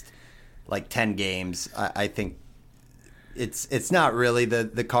next like 10 games, I think it's not really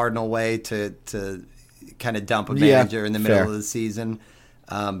the Cardinal way to kind of dump a manager in the middle of the season.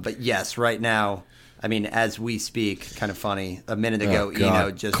 But yes, right now, I mean, as we speak, kind of funny. A minute ago,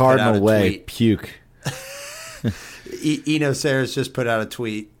 Eno just Cardinal put out a way, tweet. puke. Eno Sayers just put out a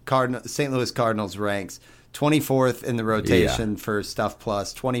tweet. St. Louis Cardinals ranks 24th in the rotation for Stuff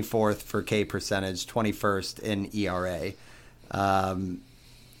Plus, 24th for K percentage, 21st in ERA. And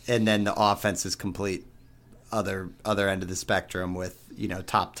then the offense is complete other end of the spectrum with,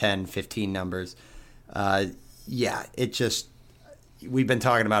 top 10, 15 numbers. It just, we've been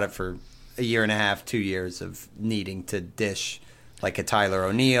talking about it for a year and a half, 2 years of needing to dish like a Tyler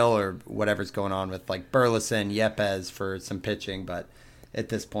O'Neill or whatever's going on with like Burleson, Yepes for some pitching. But at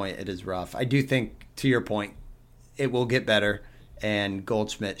this point, it is rough. I do think, to your point, it will get better, and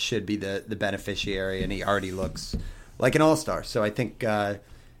Goldschmidt should be the beneficiary, and he already looks like an all-star. So I think,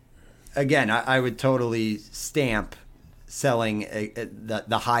 again, I would totally stamp selling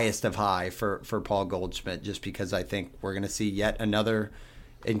the highest of high for Paul Goldschmidt, just because I think we're going to see yet another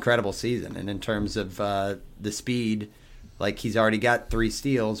incredible season. And in terms of the speed, like, he's already got 3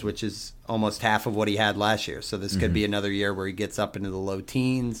 steals, which is almost half of what he had last year. So this could be another year where he gets up into the low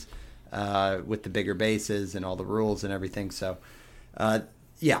teens with the bigger bases and all the rules and everything. So,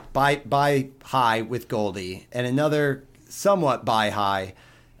 buy high with Goldie. And another somewhat buy high,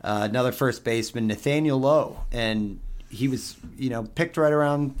 another first baseman, Nathaniel Lowe. And he was, picked right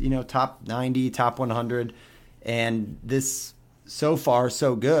around, top 90, top 100. And this, so far,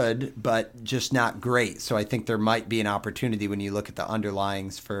 so good, but just not great. So I think there might be an opportunity when you look at the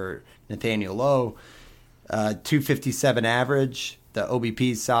underlyings for Nathaniel Lowe. 257 average. The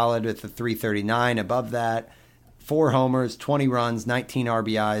OBP is solid with the 339 above that. 4 homers, 20 runs, 19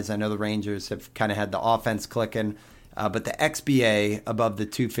 RBIs. I know the Rangers have kind of had the offense clicking. But the XBA above the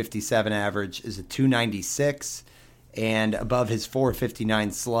 257 average is a 296. And above his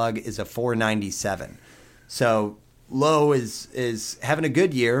 459 slug is a 497. So Lowe is having a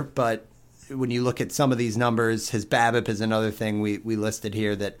good year, but when you look at some of these numbers, his BABIP is another thing we listed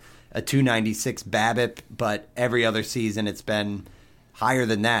here, that a 296 BABIP, but every other season it's been higher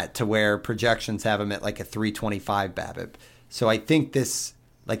than that, to where projections have him at like a 325 BABIP. So I think this,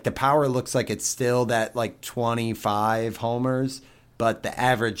 like, the power looks like it's still that like 25 homers, but the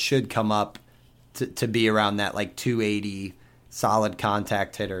average should come up to be around that like 280 solid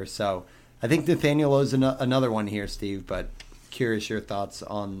contact hitter. So I think Nathaniel Lowe's another one here, Steve, but curious your thoughts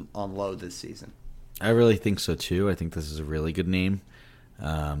on Lowe this season. I really think so, too. I think this is a really good name.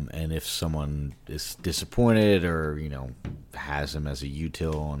 And if someone is disappointed or, has him as a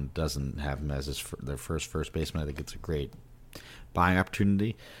util and doesn't have him as their first baseman, I think it's a great buying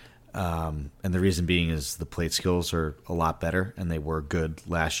opportunity. And the reason being is the plate skills are a lot better, and they were good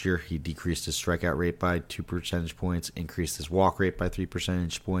last year. He decreased his strikeout rate by 2 percentage points, increased his walk rate by 3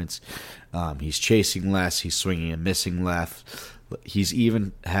 percentage points. He's chasing less. He's swinging and missing left. He's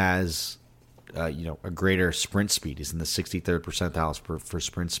even has, a greater sprint speed. He's in the 63rd percentile for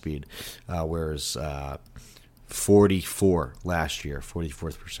sprint speed, whereas 44 last year,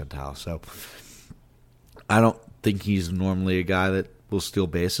 44th percentile. So I don't think he's normally a guy that will steal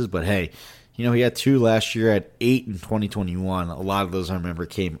bases, but hey, he had 2 last year, at 8 in 2021. A lot of those, I remember,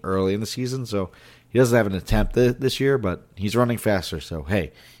 came early in the season, so he doesn't have an attempt this year, but he's running faster, so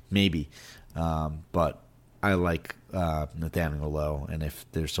hey, maybe. But I like Nathaniel Lowe, and if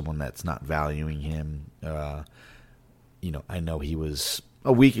there's someone that's not valuing him, I know he was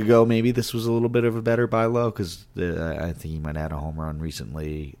a week ago, maybe this was a little bit of a better buy low, because I think he might have had a home run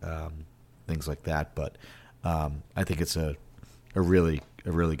recently, things like that, but I think it's a really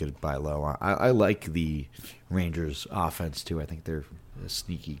good buy low. I like the Rangers offense too. I think they're a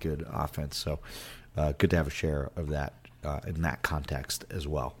sneaky good offense. So good to have a share of that in that context as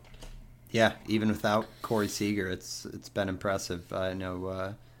well. Yeah, even without Corey Seager, it's been impressive. I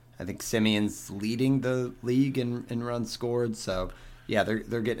know. I think Simeon's leading the league in runs scored. So yeah,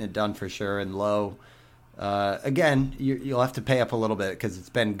 they're getting it done for sure. And Lowe, again, you'll have to pay up a little bit because it's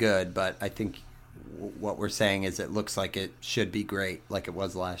been good, but I think what we're saying is it looks like it should be great, like it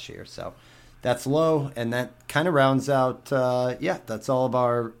was last year. So that's Lowe, and that kind of rounds out, that's all of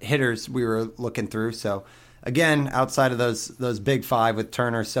our hitters we were looking through. So again, outside of those big 5 with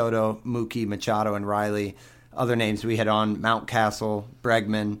Turner, Soto, Mookie, Machado, and Riley, other names we had on: Mountcastle,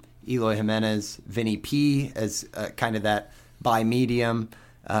 Bregman, Eloy Jimenez, Vinny P as kind of that buy medium.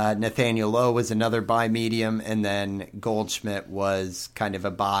 Nathaniel Lowe was another buy medium, and then Goldschmidt was kind of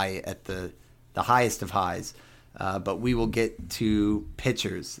a buy at the highest of highs. But we will get to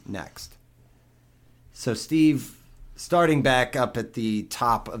pitchers next. So, Steve, starting back up at the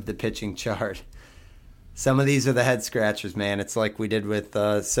top of the pitching chart, some of these are the head scratchers, man. It's like we did with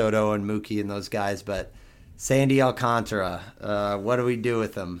Soto and Mookie and those guys. But Sandy Alcantara, what do we do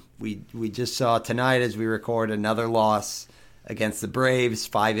with him? We just saw tonight as we record another loss against the Braves.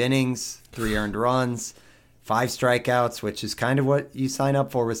 5 innings, 3 earned runs, 5 strikeouts, which is kind of what you sign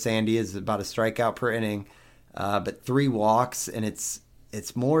up for with Sandy, is about a strikeout per inning. But 3 walks, and it's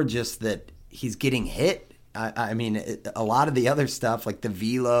more just that he's getting hit. I mean, a lot of the other stuff, like the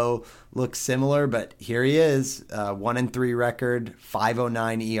velo, looks similar, but here he is, 1-3 record,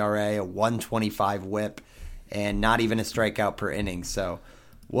 5.09 ERA, a 1.25 WHIP, and not even a strikeout per inning. So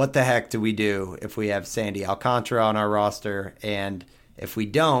what the heck do we do if we have Sandy Alcantara on our roster? And if we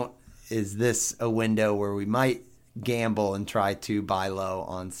don't, is this a window where we might gamble and try to buy low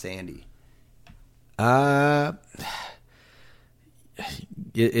on Sandy?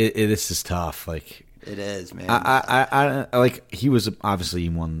 This is tough. Like, it is, man. I like, he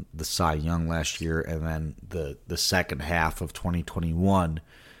won the Cy Young last year, and then the second half of 2021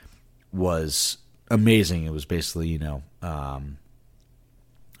 was amazing. It was basically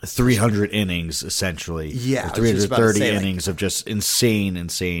 300 innings essentially. Yeah, 330 innings of just insane. And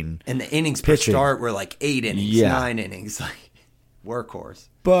the innings pitching. per start were like 8 innings, 9 innings, like workhorse.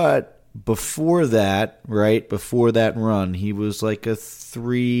 But before that run, he was like a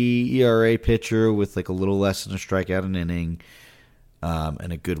 3 ERA pitcher with like a little less than a strikeout an inning,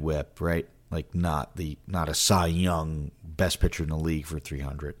 and a good whip, right? Like not a Cy Young best pitcher in the league for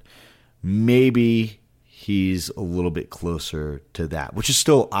 300. Maybe he's a little bit closer to that, which is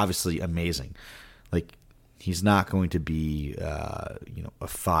still obviously amazing. Like, he's not going to be a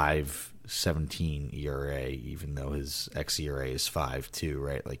 5.17 ERA, even though his xERA is 5.2,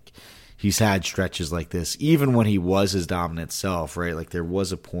 right? Like, he's had stretches like this, even when he was his dominant self, right? Like, there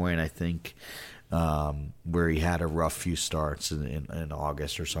was a point, I think, where he had a rough few starts in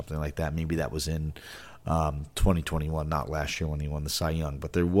August or something like that. Maybe that was in 2021, not last year when he won the Cy Young,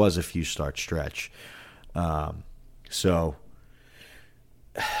 but there was a few start stretch. So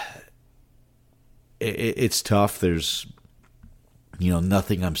it's tough. There's,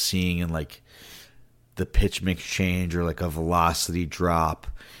 nothing I'm seeing in like the pitch mix change or like a velocity drop,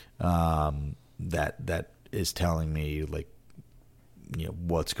 that is telling me like,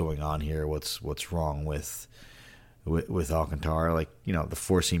 what's going on here, what's wrong with Alcantara. Like, the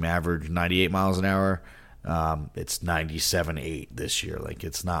four-seam average 98 miles an hour. It's 97.8 this year. Like,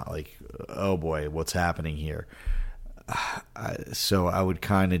 it's not like, oh boy, what's happening here? So I would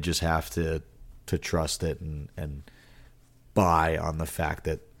kind of just have to trust it and buy on the fact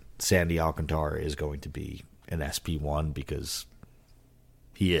that Sandy Alcantara is going to be an SP1, because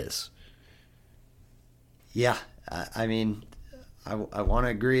he is. Yeah, I mean, I want to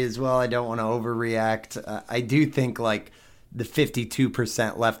agree as well. I don't want to overreact. I do think like the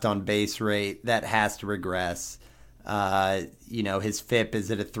 52% left on base rate, that has to regress. His FIP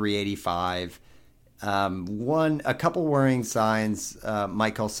is at a 385. A couple worrying signs.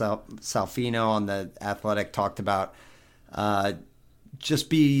 Michael Salfino on the Athletic talked about, just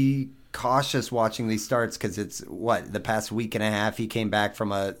be cautious watching these starts, because it's the past week and a half he came back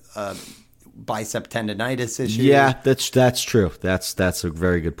from a bicep tendonitis issue. Yeah, that's true. That's a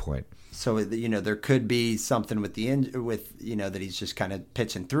very good point. So, there could be something with that he's just kind of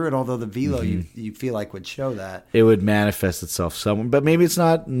pitching through it. Although the velo, you feel like would show that it would manifest itself somewhere, but maybe it's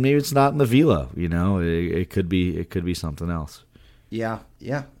not. Maybe it's not in the velo. It could be. It could be something else. Yeah.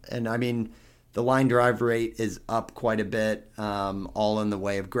 And I mean, the line drive rate is up quite a bit, all in the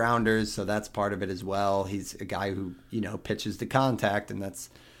way of grounders. So that's part of it as well. He's a guy who pitches to contact, and that's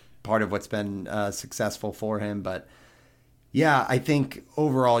part of what's been successful for him. But yeah, I think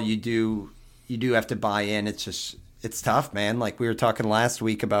overall you do have to buy in. It's tough, man. Like we were talking last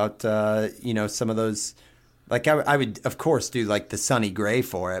week about, some of those, like I would of course do like the Sonny Gray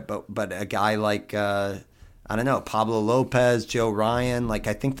for it, but a guy like, I don't know, Pablo Lopez, Joe Ryan, like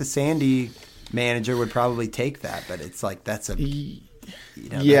I think the Sandy manager would probably take that, but it's like, that's a, you'd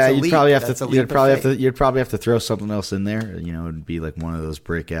probably have to throw something else in there. It'd be like one of those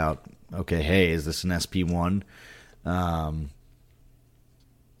breakout, okay, hey, is this an SP1?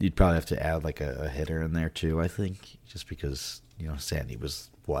 You'd probably have to add like a hitter in there too, I think, just because Sandy was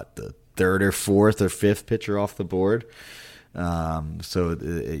the third or fourth or fifth pitcher off the board. So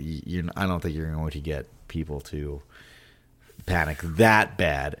I don't think you're going to get people to panic that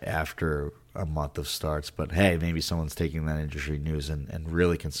bad after a month of starts. But hey, maybe someone's taking that industry news and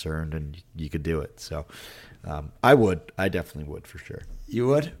really concerned, and you could do it. So I definitely would for sure. You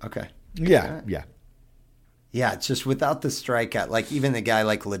would? Okay. Yeah, right. Yeah. Yeah, it's just without the strikeout. Like even the guy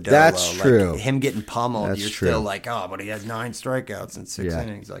like Lodolo, that's true. Like him getting pummeled, that's you're true. Still like, oh, but he has 9 strikeouts in 6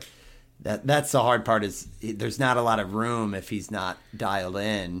 innings. Like that's the hard part, is there's not a lot of room if he's not dialed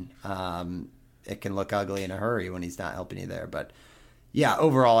in. It can look ugly in a hurry when he's not helping you there. But yeah,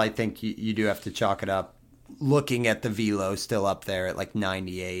 overall, I think you do have to chalk it up. Looking at the velo, still up there at like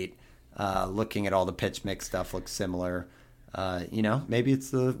 98. Looking at all the pitch mix stuff, looks similar. Maybe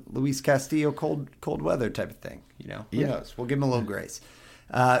it's the Luis Castillo cold weather type of thing. Who knows? We'll give him a little grace.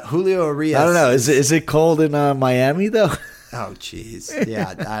 Julio Urias. I don't know. Is it cold in Miami though? Oh, jeez.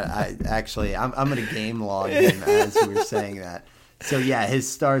 Yeah, I actually, I'm going to game log him as we were saying that. So yeah, his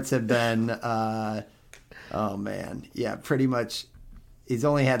starts have been, oh man, yeah, pretty much. he's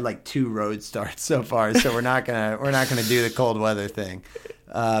only had like 2 road starts so far, so we're not gonna do the cold weather thing.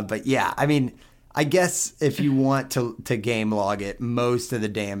 But yeah, I mean, I guess if you want to game log it, most of the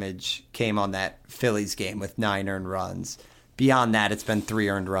damage came on that Phillies game with 9 earned runs. Beyond that, it's been 3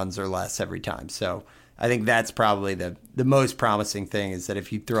 earned runs or less every time. So I think that's probably the most promising thing, is that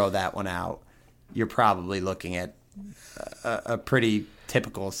if you throw that one out, you're probably looking at a pretty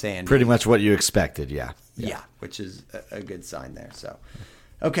typical Sandy. Pretty much what you expected, yeah. Yeah, which is a good sign there. So,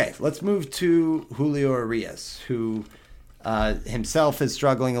 okay, let's move to Julio Urias, who himself is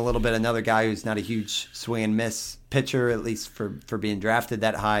struggling a little bit. Another guy who's not a huge swing and miss pitcher, at least for being drafted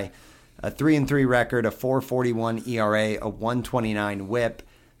that high. A 3-3 record, a 4.41 ERA, a 1.29 WHIP.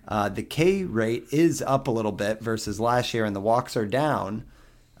 The K rate is up a little bit versus last year, and the walks are down.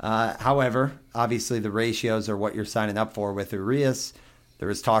 However, obviously the ratios are what you're signing up for with Urias. There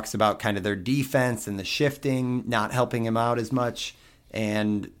was talks about kind of their defense and the shifting not helping him out as much,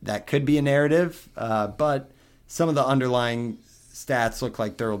 and that could be a narrative. But some of the underlying stats look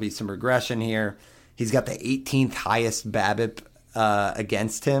like there will be some regression here. He's got the 18th highest BABIP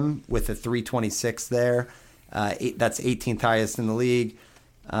against him with a 326 there. That's 18th highest in the league.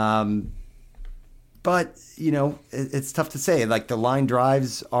 But, you know, it's tough to say. Like, the line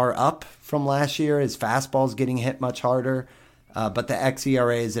drives are up from last year. His fastball's getting hit much harder. But the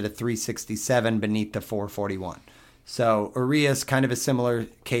xERA is at a 367 beneath the 441. So Urias, kind of a similar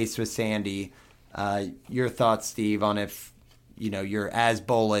case with Sandy. Your thoughts, Steve, on if, you know, you're as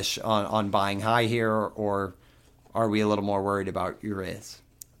bullish on buying high here, or are we a little more worried about Urias?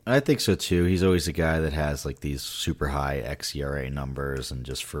 I think so too. He's always a guy that has like these super high xERA numbers, and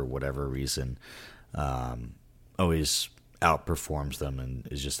just for whatever reason, always outperforms them and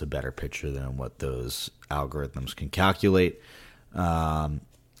is just a better pitcher than what those algorithms can calculate. I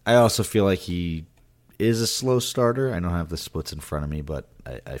also feel like he is a slow starter. I don't have the splits in front of me, but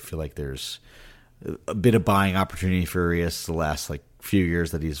I feel like there's a bit of buying opportunity for Urias the last like few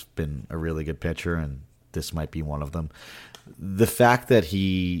years that he's been a really good pitcher, and this might be one of them. The fact that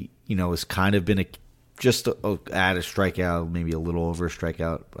he, you know, has kind of been at a strikeout, maybe a little over a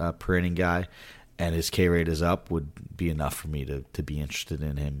strikeout per inning guy, and his K rate is up, would be enough for me to be interested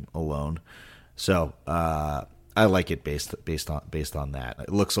in him alone. So I like it based on that. It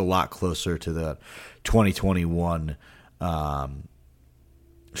looks a lot closer to the 2021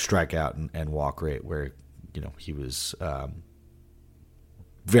 strikeout and walk rate, where, you know, he was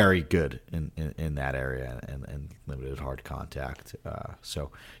very good in that area and limited hard contact.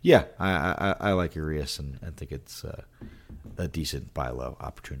 So yeah, I like Urias, and I think it's a decent buy low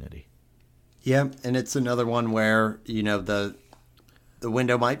opportunity. Yeah, and it's another one where, you know, the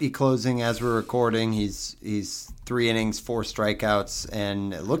window might be closing as we're recording. He's 3 innings, 4 strikeouts,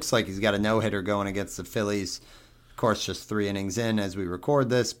 and it looks like he's got a no-hitter going against the Phillies. Of course, just 3 innings in as we record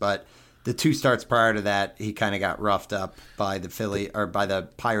this, but the 2 starts prior to that, he kind of got roughed up by the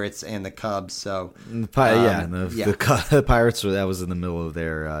Pirates and the Cubs. So the Pirates, that was in the middle of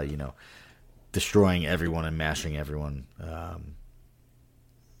their you know, destroying everyone and mashing everyone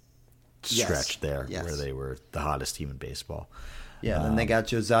stretch there, where they were the hottest team in baseball. Yeah, and then they got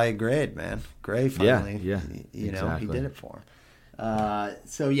Josiah Gray, man. Gray finally, you know, exactly. he did it for him.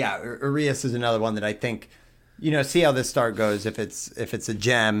 So yeah, Urias is another one that I think, you know, see how this start goes. If it's a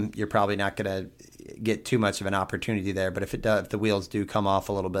gem, you're probably not going to get too much of an opportunity there. But if the wheels do come off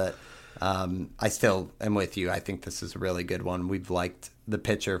a little bit, I still am with you. I think this is a really good one. We've liked the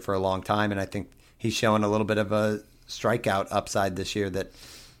pitcher for a long time, and I think he's showing a little bit of a strikeout upside this year that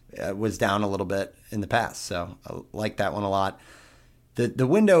was down a little bit in the past. So I like that one a lot. The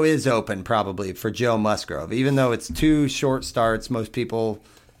window is open probably for Joe Musgrove, even though it's 2 short starts. Most people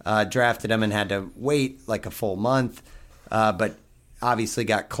drafted him and had to wait like a full month, but obviously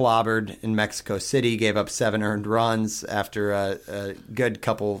got clobbered in Mexico City, gave up 7 earned runs after a good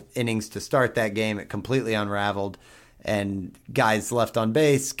couple innings to start that game. It completely unraveled, and guys left on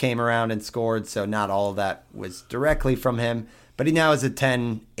base came around and scored, so not all of that was directly from him. But he now has a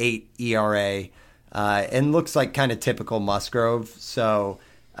 10.8 ERA and looks like kind of typical Musgrove. So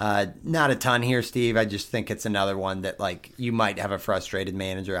not a ton here, Steve. I just think it's another one that, like, you might have a frustrated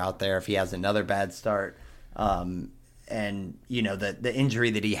manager out there if he has another bad start. And, you know, the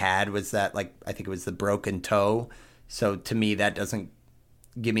injury that he had was that, like, I think it was the broken toe. So to me, that doesn't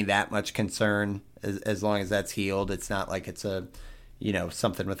give me that much concern as long as that's healed. It's not like it's a, you know,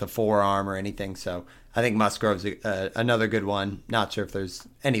 something with a forearm or anything. So I think Musgrove's another good one. Not sure if there's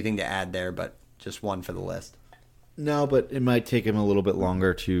anything to add there, but just one for the list. No, but it might take him a little bit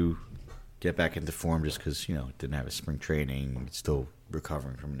longer to get back into form, just because, you know, didn't have a spring training, still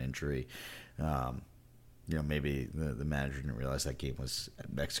recovering from an injury. maybe the manager didn't realize that game was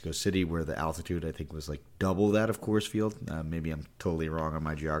at Mexico City, where the altitude I think was like double that of Coors Field. Maybe I'm totally wrong on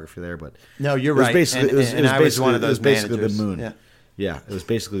my geography there, but no, you're right. I was one of those basically managers. The moon. Yeah, it was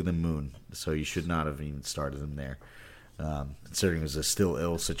basically the moon. So you should not have even started him there, considering it was a still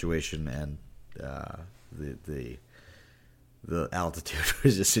ill situation and the altitude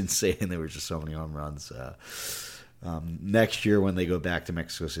was just insane. There were just so many home runs. Next year, when they go back to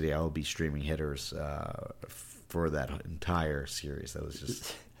Mexico City, I will be streaming hitters for that entire series. That was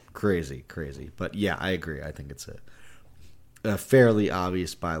just crazy. But yeah, I agree. I think it's a fairly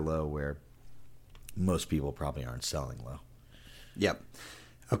obvious buy low where most people probably aren't selling low. Yep.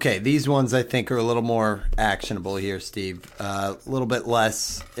 Okay, these ones I think are a little more actionable here, Steve. A little bit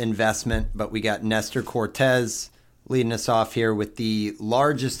less investment, but we got Nestor Cortez leading us off here with the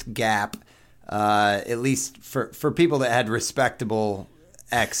largest gap. At least for people that had respectable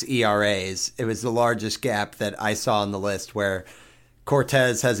xERAs, it was the largest gap that I saw on the list, where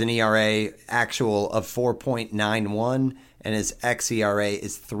Cortez has an ERA actual of 4.91 and his xERA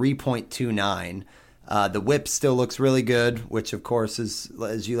is 3.29. The whip still looks really good, which of course is,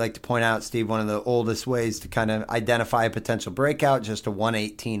 as you like to point out, Steve, one of the oldest ways to kind of identify a potential breakout, just a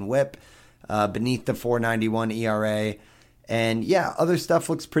 118 whip beneath the 491 ERA. And yeah, other stuff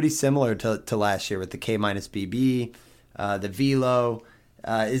looks pretty similar to last year with the K-BB. The velo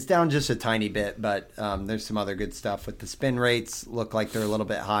is down just a tiny bit, but there's some other good stuff with the spin rates. Look like they're a little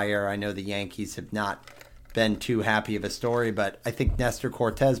bit higher. I know the Yankees have not been too happy of a story, but I think Nestor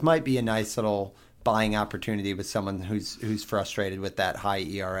Cortez might be a nice little buying opportunity with someone who's frustrated with that high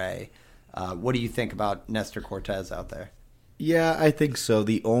ERA. What do you think about Nestor Cortez out there? Yeah, I think so.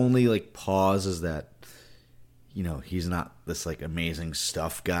 The only pause is that he's not this amazing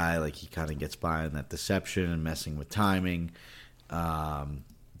stuff guy. He kind of gets by on that deception and messing with timing.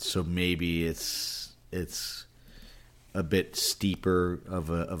 So maybe it's a bit steeper of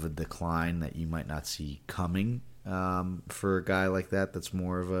a decline that you might not see coming for a guy like that. That's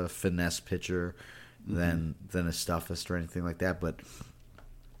more of a finesse pitcher than a stuffist or anything like that. But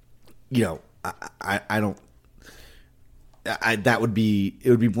I don't. It would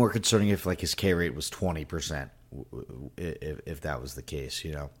be more concerning if his K rate was 20%. If that was the case,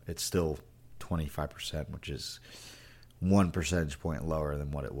 it's still 25%, which is 1 percentage point lower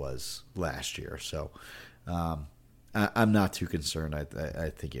than what it was last year. So I'm not too concerned. I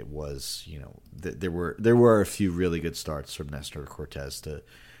think it was, there were a few really good starts from Nestor Cortez to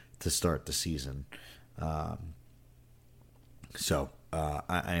start the season. So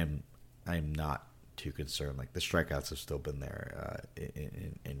I am not too concerned. The strikeouts have still been there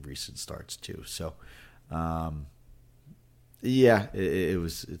in recent starts too. So. Yeah,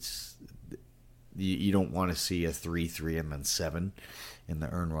 it's you don't want to see a 3-3 and then 7 in the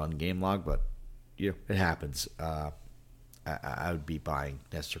earned run game log, but it happens. I would be buying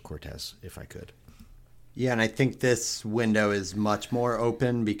Nestor Cortez if I could. Yeah, and I think this window is much more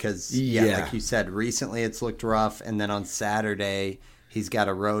open because, like you said, recently it's looked rough, and then on Saturday he's got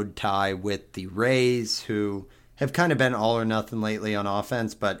a road tie with the Rays, who have kind of been all or nothing lately on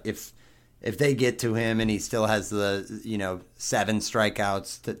offense, but if they get to him and he still has the 7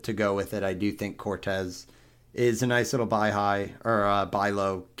 strikeouts to go with it, I do think Cortez is a nice little buy high or buy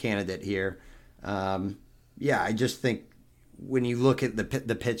low candidate here. I just think when you look at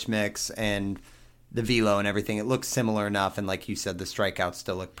the pitch mix and the velo and everything, it looks similar enough. And like you said, the strikeouts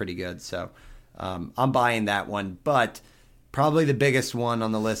still look pretty good. So I'm buying that one. But probably the biggest one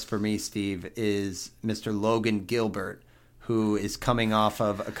on the list for me, Steve, is Mr. Logan Gilbert, who is coming off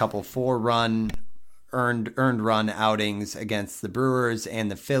of a couple 4-run earned run outings against the Brewers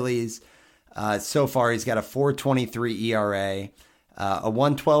and the Phillies. So far, he's got a 4.23 ERA, a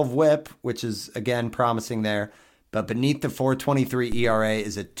 1.12 WHIP, which is again promising there. But beneath the 4.23 ERA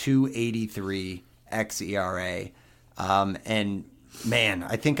is a 2.83 xERA. And man,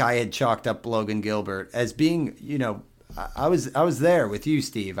 I think I had chalked up Logan Gilbert as being, I was there with you,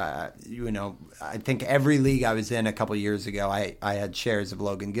 Steve. I think every league I was in a couple years ago, I had shares of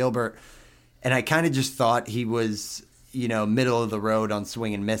Logan Gilbert, and I kind of just thought he was, middle of the road on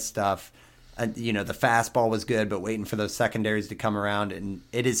swing and miss stuff. The fastball was good, but waiting for those secondaries to come around, and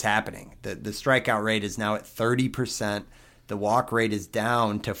it is happening. The strikeout rate is now at 30%. The walk rate is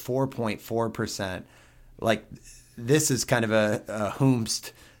down to 4.4%. This is kind of a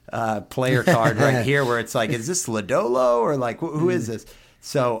Hoomst player card right here, where it's is this Lodolo or who is this?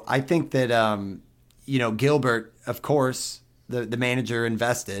 So I think that Gilbert, of course, the manager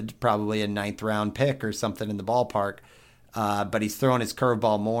invested probably a 9th round pick or something in the ballpark, but he's throwing his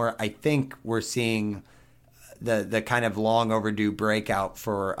curveball more. I think we're seeing the kind of long overdue breakout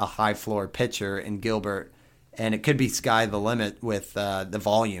for a high floor pitcher in Gilbert. And it could be sky the limit with the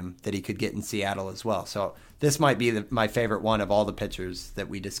volume that he could get in Seattle as well. So this might be my favorite one of all the pitchers that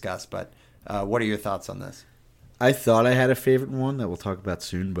we discussed. But what are your thoughts on this? I thought I had a favorite one that we'll talk about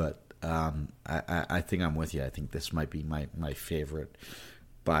soon, but I think I'm with you. I think this might be my favorite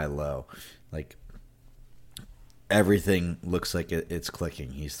by low. Like, everything looks like it's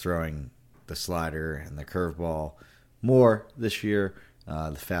clicking. He's throwing the slider and the curveball more this year.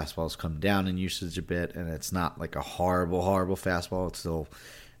 The fastball's come down in usage a bit, and it's not like a horrible fastball. It's still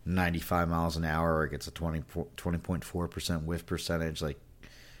 95 miles an hour. It gets a 20.4% whiff percentage. Like,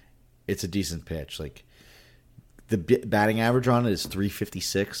 it's a decent pitch. Like, the batting average on it is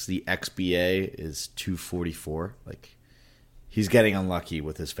 356. The XBA is 244. Like, he's getting unlucky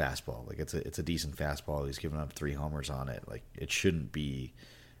with his fastball. Like, it's a decent fastball. He's given up 3 homers on it. Like, it shouldn't be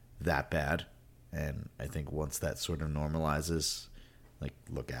that bad. And I think once that sort of normalizes, like,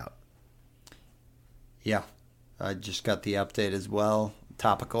 look out. Yeah. I just got the update as well,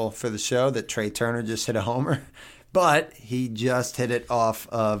 topical for the show, that Trey Turner just hit a homer. But he just hit it off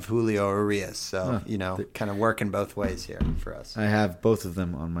of Julio Urias. So, kind of working both ways here for us. I have both of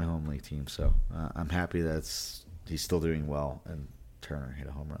them on my home league team, so I'm happy that he's still doing well, and Turner hit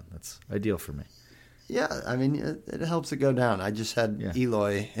a home run. That's ideal for me. Yeah, I mean, it helps it go down. I just had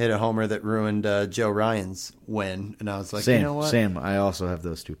Eloy hit a homer that ruined Joe Ryan's win, and I was like, you know what? Same. I also have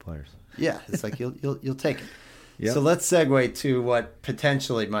those 2 players. Yeah, it's like you'll take it. Yep. So let's segue to what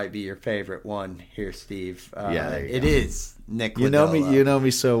potentially might be your favorite one here, Steve. It is Nick Lodolo. You know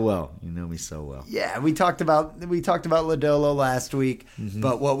me so well. Yeah, we talked about Lodolo last week,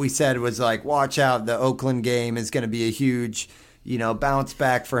 but what we said was, like, watch out, the Oakland game is going to be a huge, bounce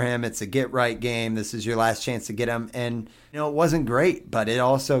back for him. It's a get right game. This is your last chance to get him. And it wasn't great, but it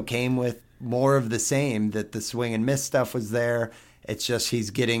also came with more of the same, that the swing and miss stuff was there. It's just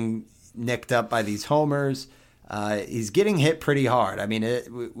he's getting nicked up by these homers. He's getting hit pretty hard. I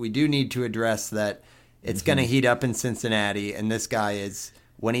mean, we do need to address that it's going to heat up in Cincinnati, and this guy is,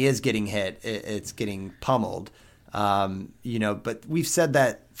 when he is getting hit, it's getting pummeled. But we've said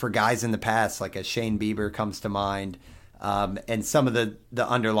that for guys in the past, like a Shane Bieber comes to mind, and some of the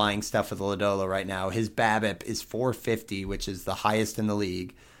underlying stuff with Lodolo right now. His BABIP is 450, which is the highest in the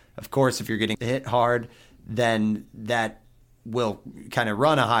league. Of course, if you're getting hit hard, then that will kind of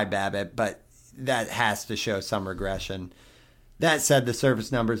run a high BABIP, but that has to show some regression. That said, the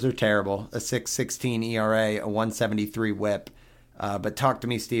service numbers are terrible. A 6.16 ERA, a 173 whip. But talk to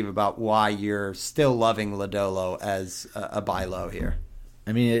me, Steve, about why you're still loving Lodolo as a buy low here.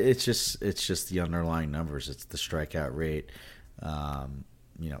 I mean, it's just the underlying numbers. It's the strikeout rate.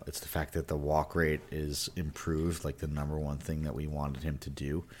 It's the fact that the walk rate is improved, like the number one thing that we wanted him to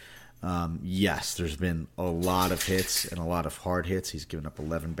do. Yes, there's been a lot of hits and a lot of hard hits. He's given up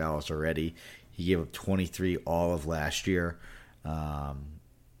 11 balls already. He gave up 23 all of last year.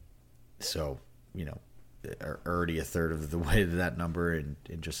 Already a third of the way to that number in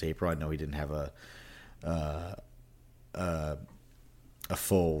just April. I know he didn't have a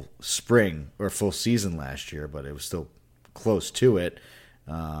full spring or full season last year, but it was still close to it.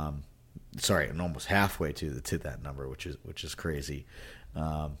 And almost halfway to that number, which is crazy.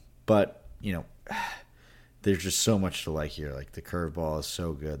 But there's just so much to like here. Like, the curveball is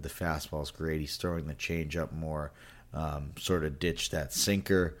so good. The fastball is great. He's throwing the changeup more. Sort of ditch that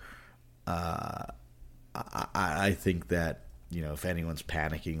sinker. I think that, if anyone's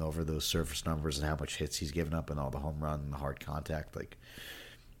panicking over those surface numbers and how much hits he's given up and all the home run and the hard contact, like,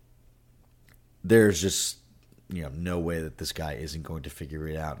 there's just, no way that this guy isn't going to figure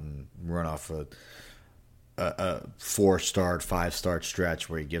it out and run off a 4-start, 5-start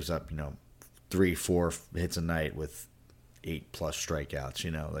stretch where he gives up, 3-4 hits a night with 8+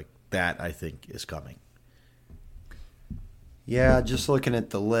 strikeouts. Like, that I think is coming. Yeah, just looking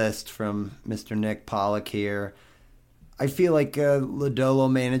at the list from Mr. Nick Pollock here, I feel like a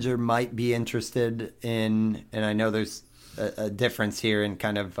Lodolo manager might be interested in, and I know there's a difference here in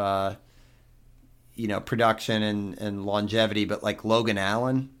kind of, production and longevity, but like Logan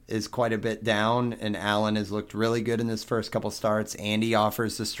Allen is quite a bit down, and Allen has looked really good in his first couple starts, and he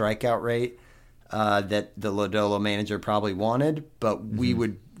offers the strikeout rate that the Lodolo manager probably wanted, but we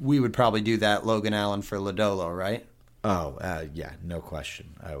would probably do that Logan Allen for Lodolo, right? Oh, yeah, no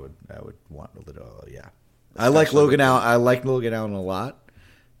question. I would want Lodolo, yeah. I like Logan Allen a lot,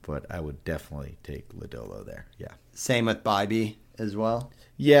 but I would definitely take Lodolo there, yeah. Same with Bybee as well?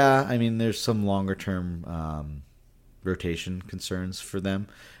 Yeah, I mean, there's some longer-term rotation concerns for them,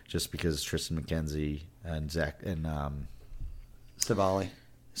 just because Tristan McKenzie and Zach and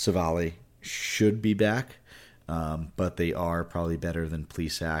Savali should be back, but they are probably better than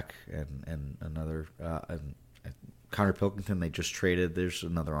Plesac and another Connor Pilkington, they just traded. There's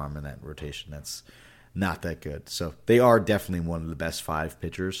another arm in that rotation that's not that good. So they are definitely one of the best 5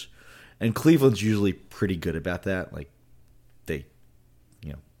 pitchers. And Cleveland's usually pretty good about that. Like, they,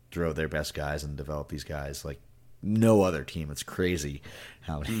 throw their best guys and develop these guys like no other team. It's crazy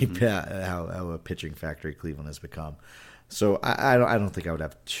how a pitching factory Cleveland has become. So I don't think I would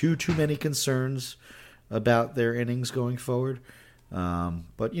have too many concerns about their innings going forward.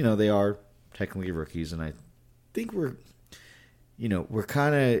 But they are technically rookies, and I think we're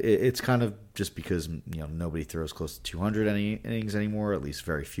kind of, it's kind of just because nobody throws close to 200 innings anymore. At least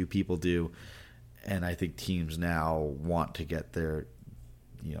very few people do, and I think teams now want to get their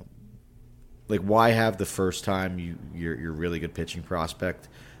like, why have the first time you're really good pitching prospect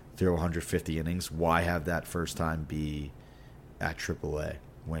throw 150 innings? Why have that first time be at AAA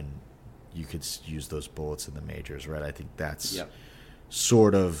when you could use those bullets in the majors, right? I think that's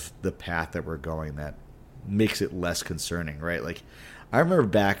sort of the path that we're going that makes it less concerning, right? Like, I remember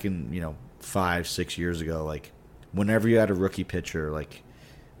back in 5-6 years ago, like, whenever you had a rookie pitcher, like,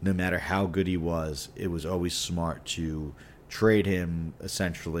 no matter how good he was, it was always smart to trade him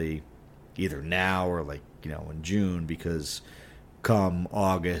essentially either now or like in June, because come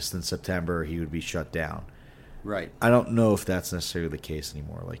August and September he would be shut down. Right. I don't know if that's necessarily the case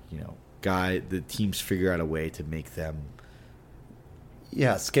anymore. Like, the teams figure out a way to make them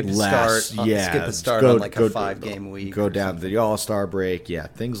skip the less, start. Skip the start on like a 5-game week. Go down to the All-Star break,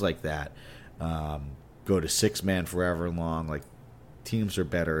 things like that. Go to 6-man forever long. Like, teams are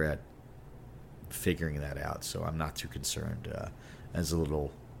better at figuring that out, so I'm not too concerned. As a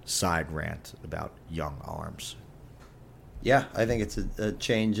little side rant about young arms. Yeah, I think it's a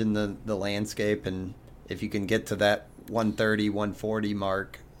change in the landscape, and if you can get to that 130, 140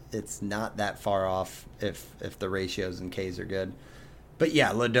 mark, it's not that far off if the ratios and Ks are good. But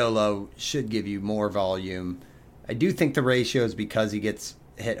yeah, Lodolo should give you more volume. I do think the ratios, because he gets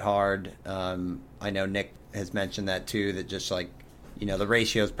hit hard, I know Nick has mentioned that too, that just like, the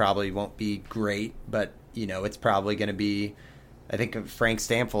ratios probably won't be great, but, it's probably going to be, I think Frank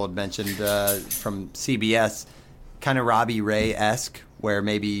Stanfield had mentioned from CBS, kind of Robbie Ray-esque, where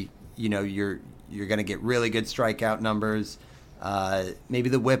maybe, you're going to get really good strikeout numbers. Maybe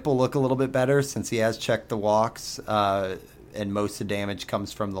the whip will look a little bit better since he has checked the walks, and most of the damage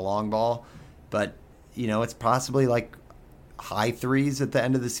comes from the long ball. But, it's possibly like high 3s at the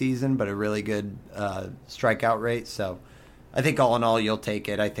end of the season, but a really good strikeout rate. So I think all in all, you'll take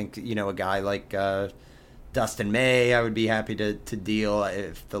it. I think, a guy like Dustin May, I would be happy to deal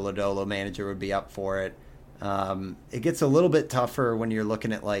if the Lodolo manager would be up for it. It gets a little bit tougher when you're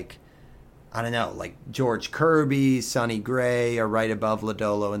looking at, like, I don't know, like George Kirby, Sonny Gray are right above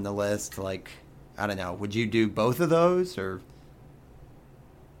Lodolo in the list. Like, I don't know. Would you do both of those or a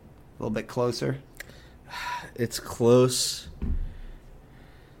little bit closer? It's close.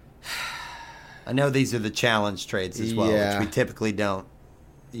 I know these are the challenge trades as well, which we typically don't.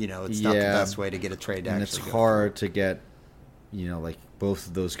 It's not the best way to get a trade to and actually it's hard to get, like, both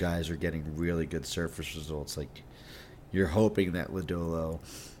of those guys are getting really good surface results. Like, you're hoping that Lodolo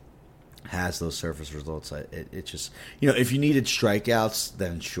has those surface results. It just, if you needed strikeouts,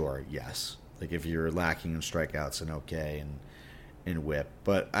 then sure, yes. Like, if you're lacking in strikeouts, and okay, and whip.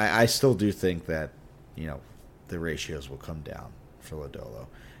 But I still do think that, the ratios will come down for Lodolo.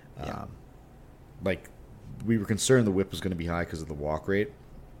 Like, we were concerned the whip was going to be high because of the walk rate.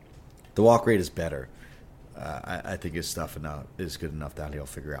 The walk rate is better. I think his stuff is good enough that he'll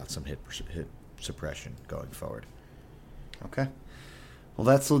figure out some hit suppression going forward. Okay. Well,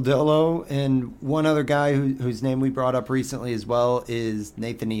 that's Lodolo. And one other guy whose name we brought up recently as well is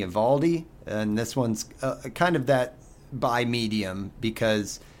Nathan Eovaldi. And this one's kind of that by medium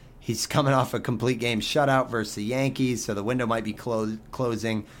because he's coming off a complete game shutout versus the Yankees, so the window might be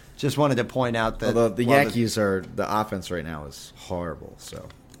closing. Just wanted to point out that... Although the Yankees the offense right now is horrible, so...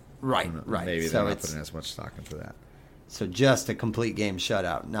 Right. Maybe they're not putting as much stock into that. So just a complete game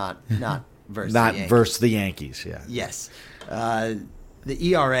shutout, not versus not the Yankees. Versus the Yankees, yeah. Yes. The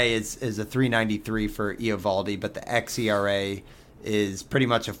ERA is a 3.93 for Eovaldi, but the xERA is pretty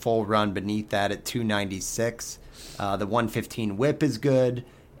much a full run beneath that at 2.96. The 1.15 WHIP is good,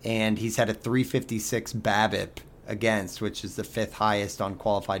 and he's had a 3.56 BABIP against, which is the 5th highest on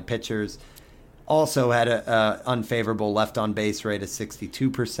qualified pitchers. Also had a unfavorable left-on base rate of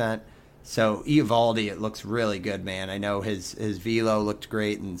 62%. So Eovaldi, it looks really good, man. I know his velo looked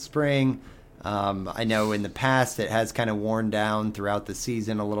great in spring. I know in the past it has kind of worn down throughout the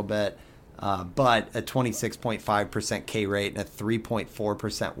season a little bit. But a 26.5% K rate and a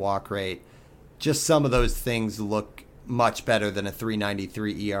 3.4% walk rate. Just some of those things look much better than a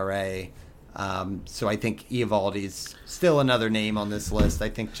 3.93 ERA. So I think Eovaldi's still another name on this list. I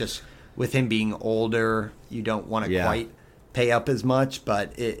think just with him being older, you don't want to quite pay up as much,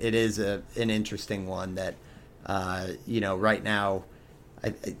 but it is an interesting one that, right now,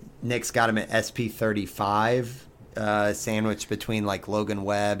 Nick's got him at SP35, sandwiched between like Logan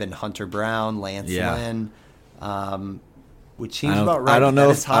Webb and Hunter Brown, Lance Lynn, which seems about right. I don't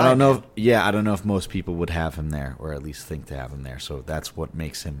know if most people would have him there, or at least think to have him there. So that's what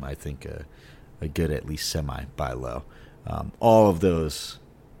makes him, I think, a good, at least semi buy low. All of those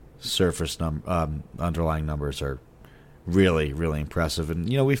surface underlying numbers are really, really impressive. And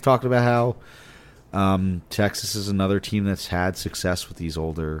we've talked about how Texas is another team that's had success with these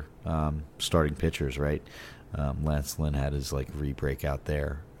older starting pitchers, right? Lance Lynn had his re-breakout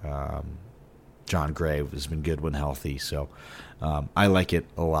there. John Gray has been good when healthy, so I like it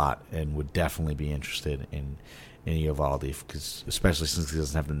a lot and would definitely be interested in Eovaldi, because especially since he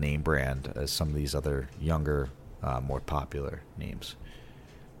doesn't have the name brand as some of these other younger, more popular names.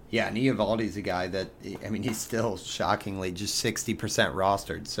 Yeah, and Eovaldi's a guy that, he's still shockingly just 60%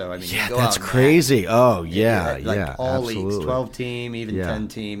 rostered. So, that's crazy. All absolutely. Leagues, 12-team, even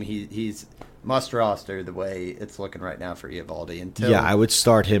 10-team. He's must roster the way it's looking right now for Eovaldi. I would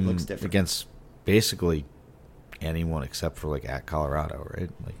start him against basically anyone except for at Colorado, right?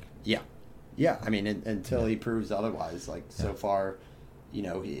 Until he proves otherwise. So far,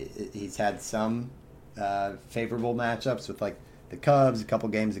 he's had some favorable matchups with the Cubs, a couple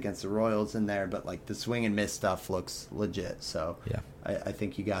games against the Royals in there, but the swing and miss stuff looks legit. So I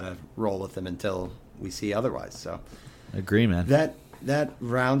think you got to roll with him until we see otherwise. So agree, man. That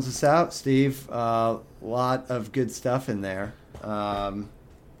rounds us out, Steve. A lot of good stuff in there.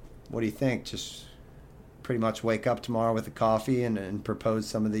 What do you think? Just pretty much wake up tomorrow with a coffee and propose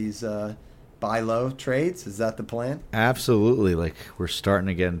some of these buy low trades? Is that the plan? Absolutely. We're starting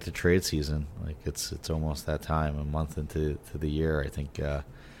to get into trade season. It's almost that time, a month into the year. I think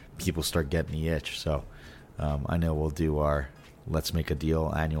people start getting the itch. So I know we'll do our Let's Make a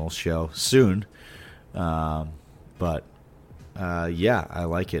Deal annual show soon. But I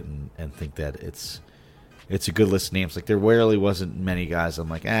like it and think that it's a good list of names. There really wasn't many guys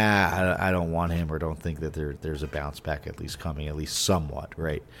I'm I don't want him, or don't think that there's a bounce back at least coming, at least somewhat,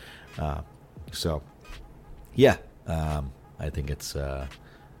 right? I think it's a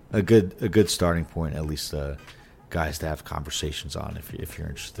good starting point, at least guys to have conversations on if you're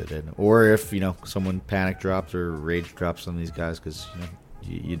interested in, or if someone panic drops or rage drops on these guys, because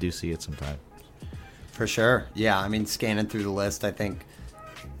you do see it sometimes. For sure, yeah. Scanning through the list, I think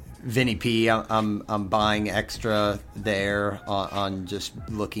Vinny P, I'm buying extra there on just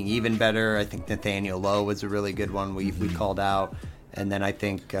looking even better. I think Nathaniel Lowe was a really good one we called out. And then I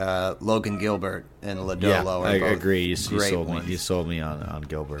think Logan Gilbert and Lodolo are both agree. You sold me on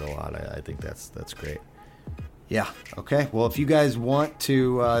Gilbert a lot. I think that's great. Yeah. Okay. Well, if you guys want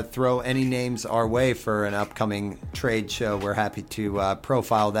to throw any names our way for an upcoming trade show, we're happy to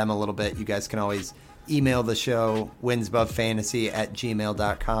profile them a little bit. You guys can always email the show,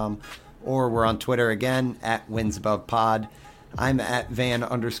 winsabovefantasy@gmail.com, or we're on Twitter again, @winsabovepod. I'm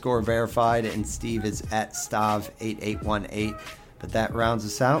 @Van_verified, and Steve is @Stav8818. But that rounds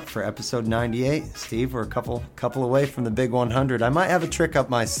us out for episode 98. Steve, we're a couple away from the big 100. I might have a trick up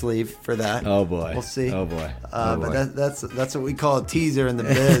my sleeve for that. Oh boy, we'll see. Oh boy. But that's what we call a teaser in the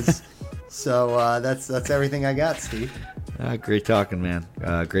biz. So that's everything I got, Steve. Great talking, man.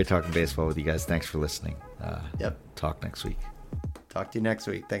 Great talking baseball with you guys. Thanks for listening. Yep. Talk next week. Talk to you next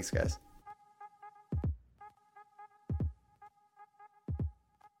week. Thanks, guys.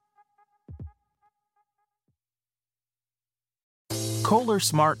 Kohler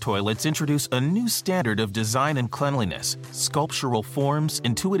Smart Toilets introduce a new standard of design and cleanliness, sculptural forms,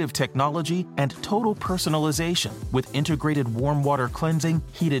 intuitive technology, and total personalization with integrated warm water cleansing,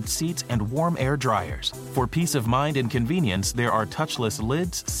 heated seats, and warm air dryers. For peace of mind and convenience, there are touchless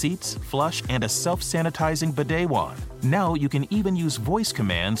lids, seats, flush, and a self-sanitizing bidet wand. Now you can even use voice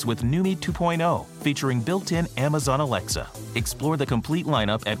commands with Numi 2.0, featuring built-in Amazon Alexa. Explore the complete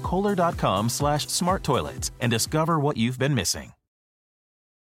lineup at Kohler.com/smarttoilets and discover what you've been missing.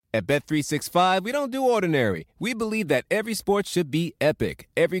 At Bet365, we don't do ordinary. We believe that every sport should be epic.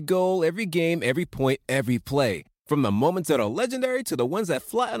 Every goal, every game, every point, every play. From the moments that are legendary to the ones that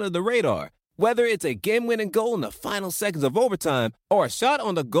fly under the radar. Whether it's a game-winning goal in the final seconds of overtime or a shot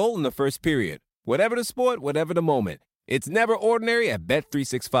on the goal in the first period. Whatever the sport, whatever the moment. It's never ordinary at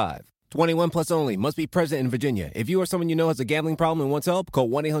Bet365. 21 plus only. Must be present in Virginia. If you or someone you know has a gambling problem and wants help, call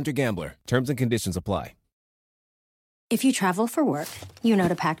 1-800-GAMBLER. Terms and conditions apply. If you travel for work, you know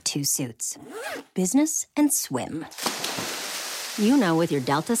to pack 2 suits. Business and swim. You know with your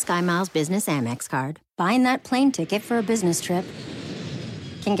Delta SkyMiles Business Amex card, buying that plane ticket for a business trip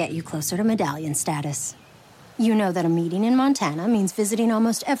can get you closer to medallion status. You know that a meeting in Montana means visiting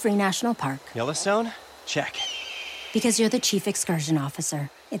almost every national park. Yellowstone? Check. Because you're the chief excursion officer.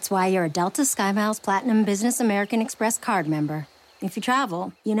 It's why you're a Delta SkyMiles Platinum Business American Express card member. If you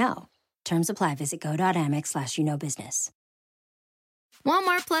travel, you know. Terms apply. Visit go.amex/you-know-business.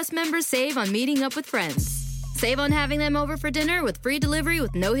 Walmart Plus members save on meeting up with friends. Save on having them over for dinner with free delivery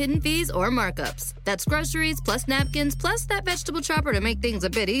with no hidden fees or markups. That's groceries plus napkins plus that vegetable chopper to make things a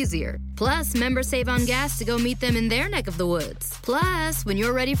bit easier. Plus, members save on gas to go meet them in their neck of the woods. Plus, when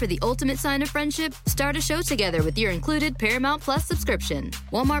you're ready for the ultimate sign of friendship, start a show together with your included Paramount Plus subscription.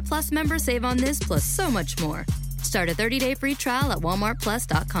 Walmart Plus members save on this plus so much more. Start a 30-day free trial at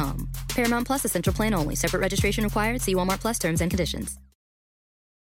walmartplus.com. Paramount Plus Essential Plan only. Separate registration required. See Walmart Plus terms and conditions.